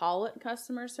want to call it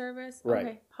customer service,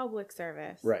 okay, public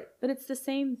service. Right. But it's the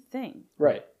same thing.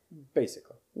 Right.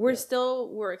 Basically.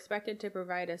 We're expected to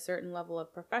provide a certain level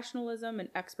of professionalism and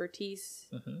expertise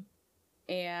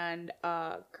and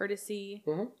courtesy,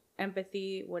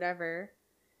 empathy, whatever.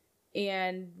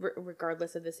 And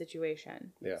regardless of the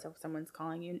situation. Yeah. So if someone's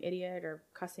calling you an idiot or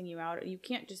cussing you out, you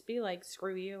can't just be like,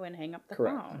 screw you and hang up the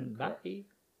Correct. phone. Bye.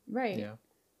 Right.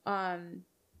 Yeah.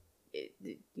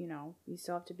 You know, you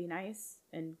still have to be nice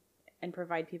and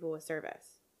provide people with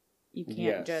service. You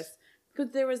can't just,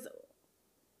 because there was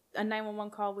a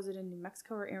 911 call, was it in New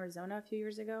Mexico or Arizona a few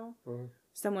years ago? Mhm.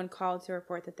 Someone called to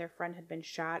report that their friend had been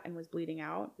shot and was bleeding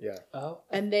out. Yeah. Oh,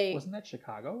 And they wasn't that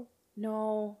Chicago?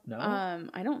 No. No?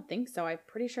 I don't think so. I'm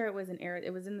pretty sure it was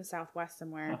it was in the Southwest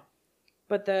somewhere. Huh.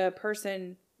 But the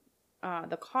person,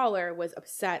 the caller was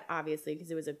upset, obviously,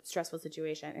 because it was a stressful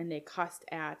situation, and they cussed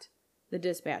at the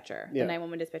dispatcher. Yeah. The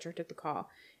 911 dispatcher took the call.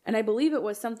 And I believe it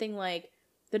was something like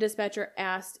the dispatcher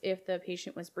asked if the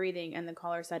patient was breathing, and the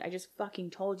caller said, I just fucking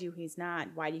told you he's not.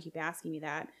 Why do you keep asking me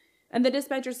that? And the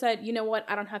dispatcher said, you know what?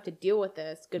 I don't have to deal with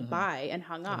this. Goodbye, and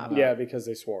hung up. Yeah, because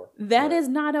they swore. That is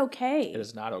not okay. It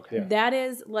is not okay. Yeah. That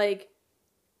is like,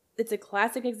 it's a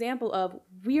classic example of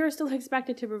we are still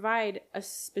expected to provide a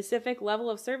specific level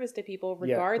of service to people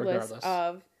regardless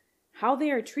of how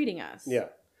they are treating us. Yeah.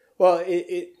 Well,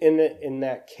 in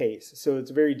that case, so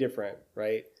it's very different,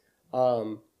 right?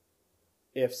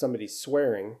 If somebody's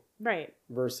swearing, Right.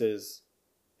 versus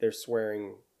they're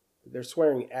swearing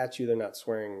at you, they're not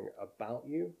swearing about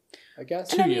you, I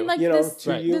guess. And I mean, like, you know,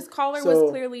 this caller So-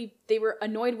 was clearly, they were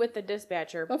annoyed with the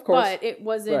dispatcher, Of course. but it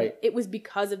wasn't, Right. it was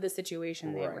because of the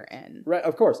situation they Right. were in. Right,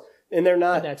 of course. And they're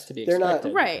not And that's to be they're not-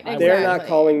 expected. Right, I would- they're not Exactly.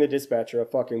 calling the dispatcher a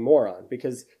fucking moron,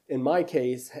 because in my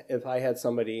case, if I had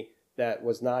somebody that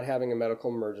was not having a medical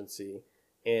emergency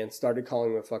and started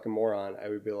calling them a fucking moron, I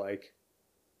would be like,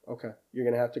 okay, you're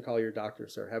going to have to call your doctor,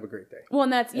 sir. Have a great day. Well,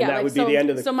 and that's, And yeah. that like, would be so, the end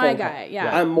of the so my phone call. guy,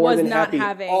 yeah. I'm more was than not happy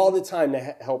having, all the time to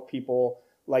help people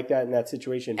like that in that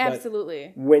situation.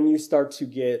 Absolutely. But when you start to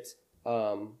get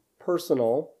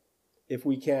personal, if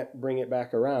we can't bring it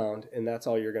back around and that's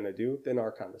all you're going to do, then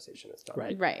our conversation is done.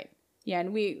 Right. Right. Yeah,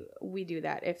 and we do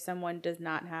that. If someone does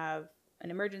not have an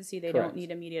emergency, they Correct. don't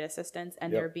need immediate assistance,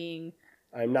 and Yep. they're being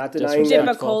I'm not denying them.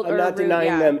 difficult I'm or not rude, denying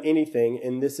yeah. them anything,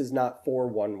 and this is not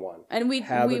 411. And we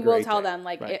Have a will great tell day. them,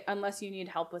 like, Right. unless you need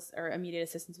help with or immediate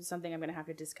assistance with something, I'm going to have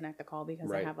to disconnect the call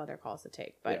because I Right. have other calls to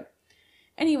take. But Yeah.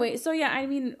 anyway, so yeah, I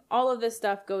mean, all of this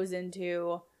stuff goes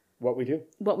into What we do.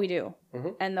 what we do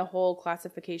Mhm. and the whole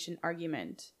classification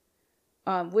argument,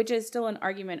 which is still an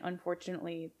argument,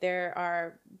 unfortunately.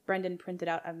 Brendan printed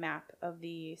out a map of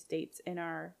the states in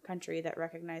our country that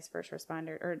recognize first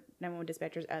responders or 911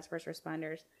 dispatchers as first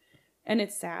responders. And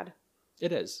it's sad.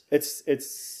 It is. It's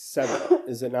 7,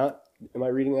 is it not? Am I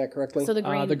reading that correctly? So the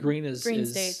green is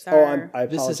states oh, are... I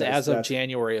this is apologize. as of That's-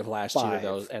 January of last year, 5.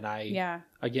 though, and yeah.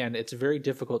 again, it's very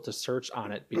difficult to search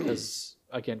on it because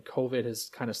again, COVID has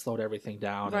kind of slowed everything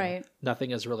down. and Right.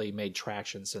 nothing has really made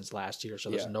traction since last year, so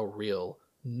there's Yeah. no real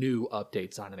new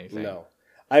updates on anything. No.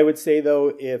 I would say,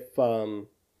 though, if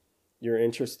you're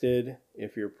interested,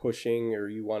 if you're pushing or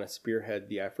you want to spearhead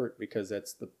the effort, because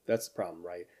that's the problem,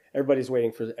 right? Everybody's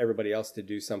waiting for everybody else to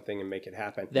do something and make it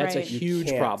happen. That's Right. a You huge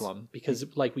can't. problem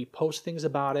because like we post things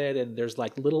about it and there's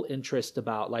like little interest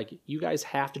about like you guys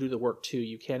have to do the work too.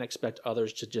 You can't expect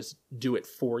others to just do it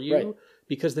for you Right.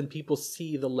 because then people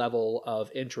see the level of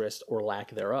interest or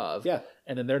lack thereof. Yeah.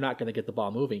 And then they're not going to get the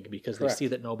ball moving because Correct. they see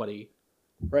that nobody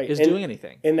Right. is And- doing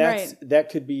anything. And that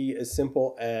could be as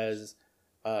simple as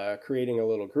creating a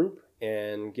little group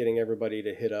and getting everybody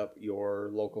to hit up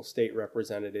your local state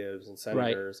representatives and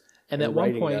senators, And at one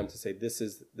writing point- them to say this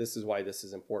is why this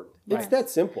is important. Right. It's that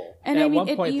simple. And at I mean,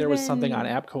 one point, there was even- something on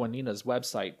APCO and Nina's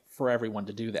website for everyone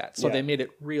to do that. So Yeah. they made it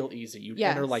real easy. You'd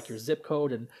Yes. enter like your zip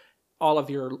code and all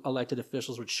of your elected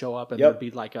officials would show up and Yep. there'd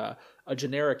be like a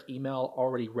generic email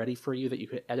already ready for you that you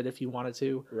could edit if you wanted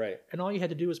to. Right. And all you had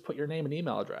to do was put your name and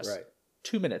email address. Right.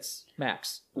 2 minutes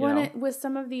max. You Well, know? and with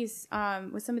some of these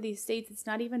states, it's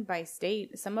not even by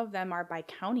state. Some of them are by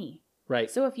county. Right.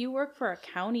 So if you work for a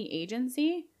county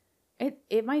agency,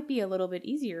 it might be a little bit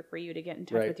easier for you to get in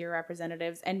touch Right. with your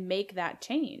representatives and make that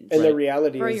change. And the Right.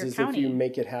 reality For is your if county. you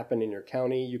make it happen in your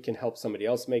county, you can help somebody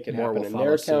else make it More happen will in follow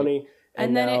their suit. county.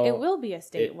 And then now it will be a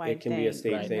statewide it can thing. be a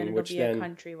state Right. And thing, then it'll which be then a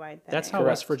countrywide thing. That's how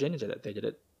Correct. West Virginia did it. They did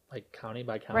it like county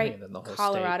by county right. and then the whole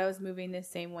Colorado's moving the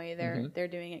same way. They're Mhm. they're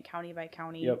doing it county by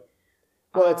county. Yep.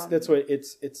 Well, Um, that's what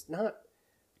it's not.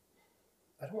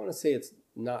 I don't want to say it's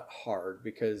not hard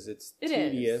because it's It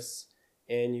tedious,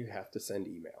 and you have to send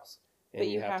emails, and But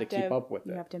you have to keep up with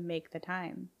You it. have to make the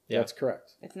time. Yeah. That's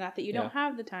correct. It's not that you Yeah. don't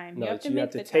have the time. No, you have to you make have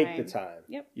to the take time. the time.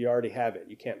 Yep. You already have it.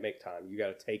 You can't make time. You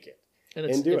got to take it.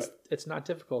 And do it's not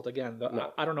difficult. Again,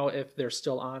 No. I don't know if they're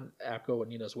still on APCO and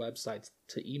Nina's websites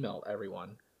to email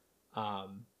everyone.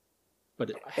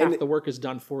 But half And the work is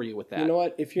done for you with that. You know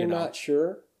what? If you're you know. not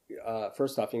sure,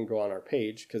 first off, you can go on our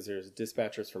page because there's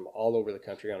dispatchers from all over the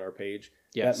country on our page.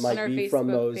 Yes. That might on our be Facebook from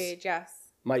those page, yes.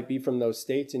 might be from those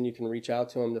states, and you can reach out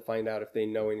to them to find out if they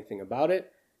know anything about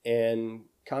it and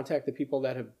contact the people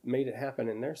that have made it happen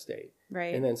in their state.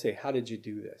 Right. And then say, how did you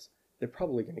do this? They're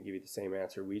probably going to give you the same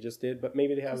answer we just did, but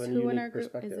maybe they have a unique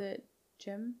perspective. Is it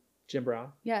Jim? Jim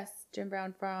Brown Yes, Jim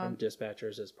Brown from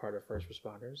Dispatchers as part of First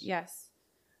Responders. Yes.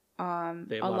 They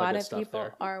have a lot of stuff people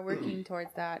there. are working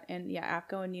towards that, and yeah,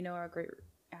 APCO and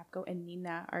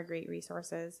Nina are great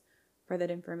resources for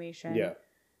that information. Yeah.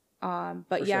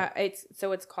 But For yeah,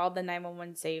 it's called the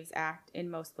 911 Saves Act in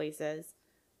most places.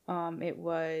 It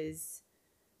was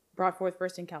brought forth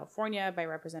first in California by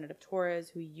Representative Torres,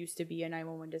 who used to be a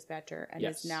 911 dispatcher and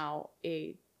Yes. is now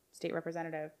a state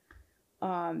representative.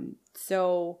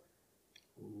 So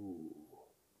Ooh,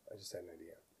 I just had an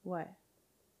idea. what?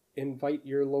 Invite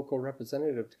your local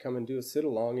representative to come and do a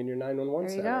sit-along in your 911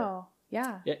 There you center. go.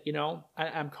 Yeah. Yeah, you know,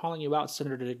 I'm calling you out,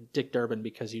 Senator Dick Durbin,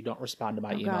 because you don't respond to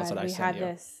my emails that I send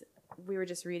you. We were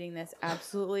just reading this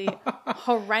absolutely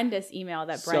horrendous email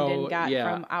that Brendan got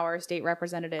from our state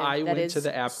representative. I that went is to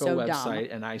the APCO so website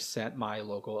dumb. and I sent my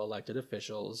local elected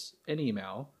officials an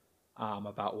email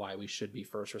about why we should be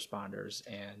first responders.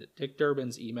 And Dick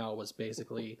Durbin's email was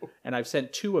basically, and I've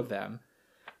sent 2 of them,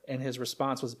 and his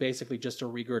response was basically just a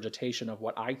regurgitation of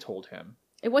what I told him.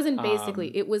 It wasn't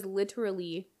basically. It was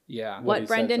literally what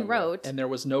Brendan wrote. And there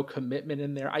was no commitment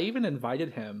in there. I even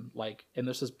invited him, and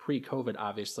this is pre-COVID,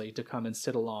 obviously, to come and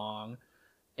sit along.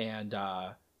 And,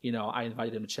 I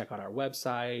invited him to check out our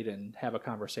website and have a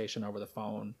conversation over the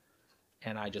phone.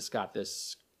 And I just got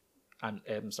this,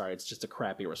 I'm sorry, it's just a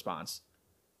crappy response.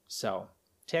 So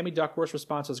Tammy Duckworth's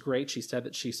response was great. She said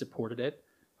that she supported it.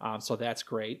 So that's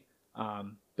great.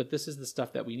 But this is the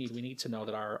stuff that we need. We need to know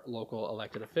that our local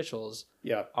elected officials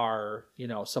are,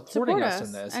 supporting us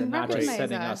in this and not just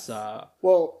sending us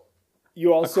well,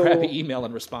 you also a crappy email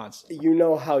in response. You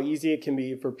know how easy it can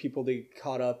be for people to get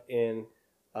caught up in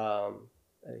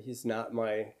he's not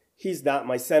my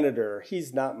senator,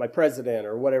 he's not my president,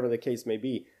 or whatever the case may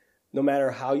be. No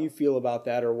matter how you feel about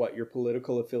that or what your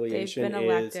political affiliation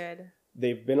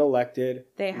they've been elected.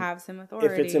 They have some authority.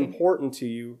 If it's important to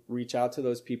you, reach out to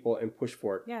those people and push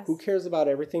for it. Yes. Who cares about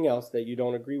everything else that you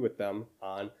don't agree with them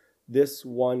on? This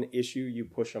one issue, you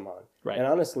push them on. Right. And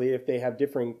honestly, if they have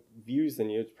different views than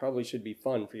you, it probably should be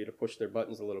fun for you to push their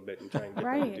buttons a little bit and try and get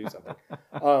them to do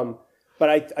something. But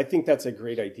I think that's a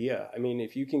great idea. I mean,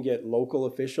 if you can get local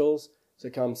officials to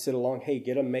come sit along, hey,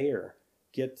 get a mayor,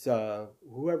 get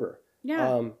whoever.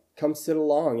 Yeah. Come sit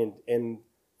along and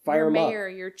fire your them mayor,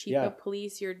 up. your chief of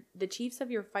police, the chiefs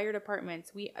of your fire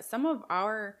departments. Some of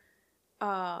our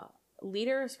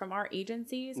leaders from our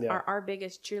agencies are our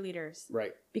biggest cheerleaders.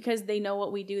 Right. Because they know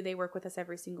what we do. They work with us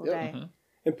every single day. Mm-hmm.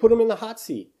 And put them in the hot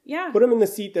seat. Yeah. Put them in the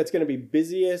seat that's going to be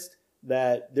busiest,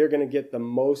 that they're going to get the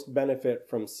most benefit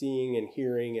from seeing and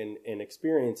hearing and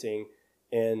experiencing,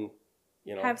 and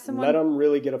let them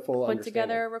really get a full understanding. Put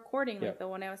together a recording like the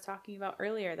one I was talking about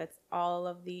earlier. That's all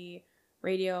of the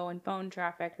radio and phone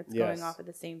traffic that's going off at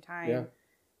the same time. Yeah.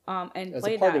 And as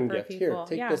play a parting that for gift. people.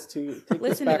 Here, take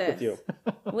Listen this back to with you.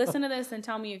 Listen to this and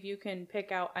tell me if you can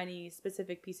pick out any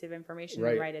specific piece of information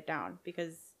and write it down.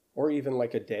 Or even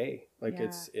like a day.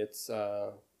 It's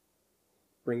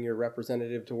bring your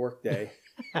representative to work day.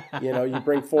 You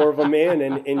bring 4 of them in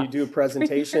and you do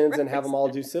presentations and have them all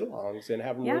do sit-alongs and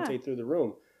have them rotate through the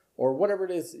room. Or whatever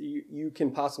it is you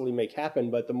can possibly make happen,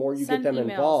 but the more you get them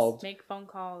emails, involved, make phone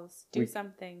calls, do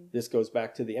something. This goes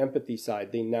back to the empathy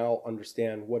side. They now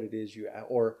understand what it is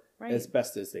as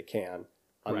best as they can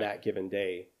on that given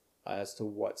day as to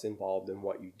what's involved and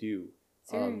what you do.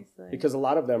 Seriously. Because a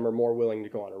lot of them are more willing to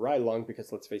go on a ride along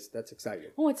because, let's face it, that's exciting.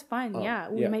 Oh, it's fun.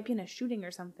 We might be in a shooting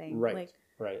or something. Right.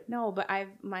 Right. No, but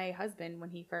my husband, when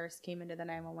he first came into the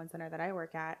 911 center that I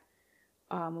work at,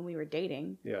 when we were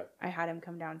dating, I had him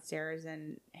come downstairs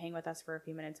and hang with us for a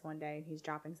few minutes one day. He's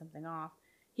dropping something off.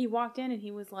 He walked in and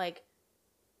he was like,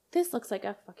 "This looks like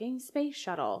a fucking space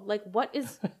shuttle. Like, what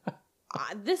is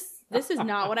this? This is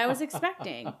not what I was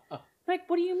expecting." I'm like,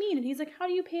 "What do you mean?" And he's like, "How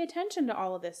do you pay attention to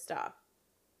all of this stuff?"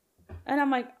 And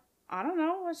I'm like, "I don't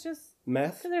know. It's just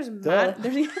meth. There's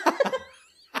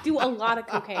do a lot of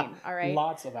cocaine, all right?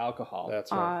 Lots of alcohol.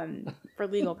 That's right. For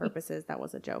legal purposes, that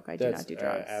was a joke. I do not do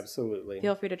drugs. Absolutely.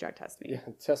 Feel free to drug test me. Yeah,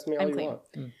 test me all you want.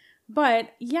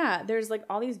 But yeah, there's like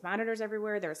all these monitors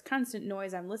everywhere. There's constant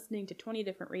noise. I'm listening to 20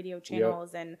 different radio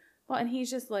channels, and he's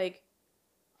just like,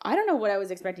 I don't know what I was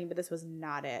expecting, but this was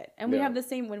not it. And we have the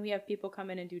same when we have people come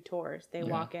in and do tours. They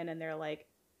walk in and they're like,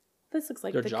 "This looks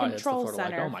like the control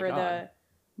center for the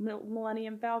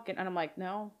Millennium Falcon," and I'm like,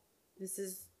 "No, this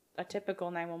is a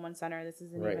typical 911 center. This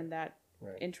isn't Right. even that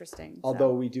Right. interesting.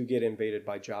 Although we do get invaded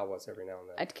by Jawas every now and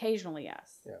then. occasionally,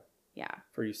 yes. Yeah. Yeah.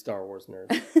 For you Star Wars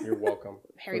nerds, you're welcome.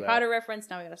 Harry for Potter reference.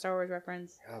 Now we got a Star Wars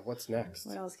reference. God, what's next?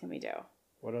 What else can we do?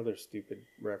 What other stupid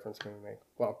reference can we make?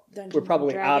 Well, Dungeons we're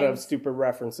probably and out of Dragons. stupid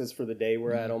references for the day.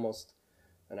 We're at almost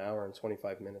an hour and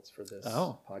 25 minutes for this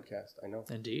podcast. I know.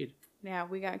 Indeed. Yeah,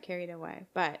 we got carried away.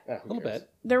 But Who A little cares? bit.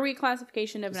 the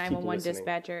reclassification of Just keep 911 listening.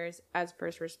 dispatchers as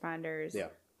first responders, Yeah.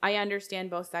 I understand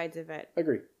both sides of it.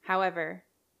 Agree. However,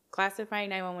 classifying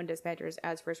 911 dispatchers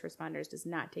as first responders does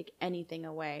not take anything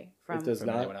away from It does From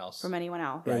not. anyone else. from anyone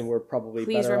else. And we're probably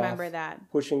Please better remember off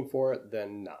that. pushing for it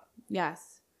than not.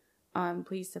 Yes.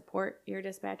 Please support your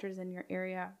dispatchers in your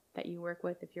area that you work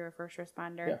with if you're a first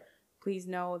responder. Yeah. Please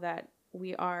know that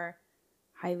we are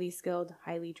highly skilled,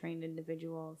 highly trained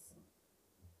individuals.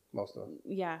 Most of them.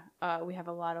 Yeah, we have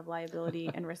a lot of liability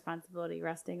and responsibility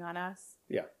resting on us.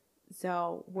 Yeah.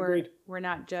 So Agreed. we're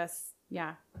not just,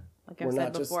 like We're I've said not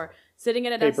just before, sitting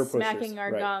at a paper desk, smacking pushers,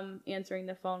 our right. gum, answering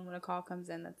the phone when a call comes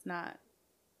in. That's not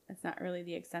really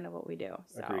the extent of what we do.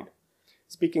 So Agreed.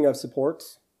 Speaking of support,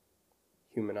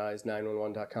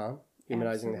 humanize911.com,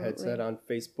 humanizing the headset on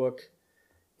Facebook,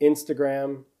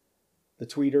 Instagram, the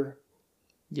Twitter.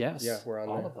 Yes. Yeah, we're on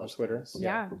all there of on those Twitter. things.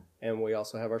 yeah. And we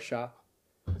also have our shop.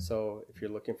 So if you're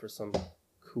looking for some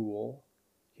cool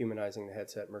humanizing the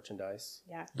headset merchandise,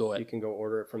 Yeah. Do you it. can go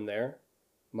order it from there.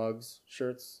 Mugs,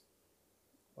 shirts.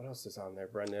 What else is on there,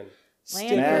 Brendan?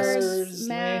 Lanyards,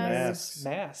 masks.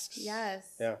 masks.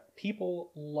 Yes. Yeah.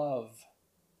 People love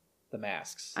the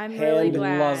masks. I'm really Hand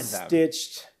glad. love them.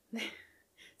 Stitched.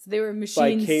 So they were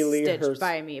machine Kalee, stitched her-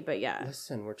 by me, but yeah.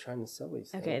 Listen, we're trying to sell these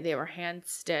things. Okay, they were hand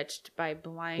stitched by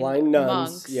blind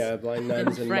nuns. monks. Yeah, blind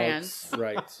nuns in and France. monks.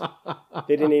 Right.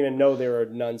 They didn't even know there were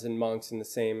nuns and monks in the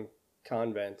same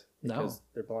convent because No.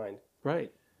 they're blind.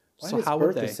 Right. Why So does how would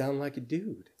Bertha they? sound like a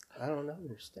dude? I don't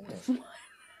understand.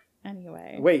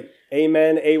 Anyway. Wait,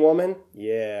 amen, a woman?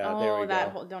 Yeah, there we that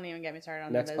go. whole, don't even get me started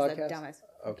on Next that. That is podcast? the dumbest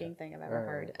fucking thing I've ever All right,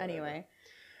 heard. whatever. Anyway.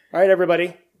 All right,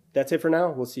 everybody. That's it for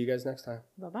now. We'll see you guys next time.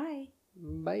 Bye-bye.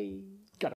 Bye.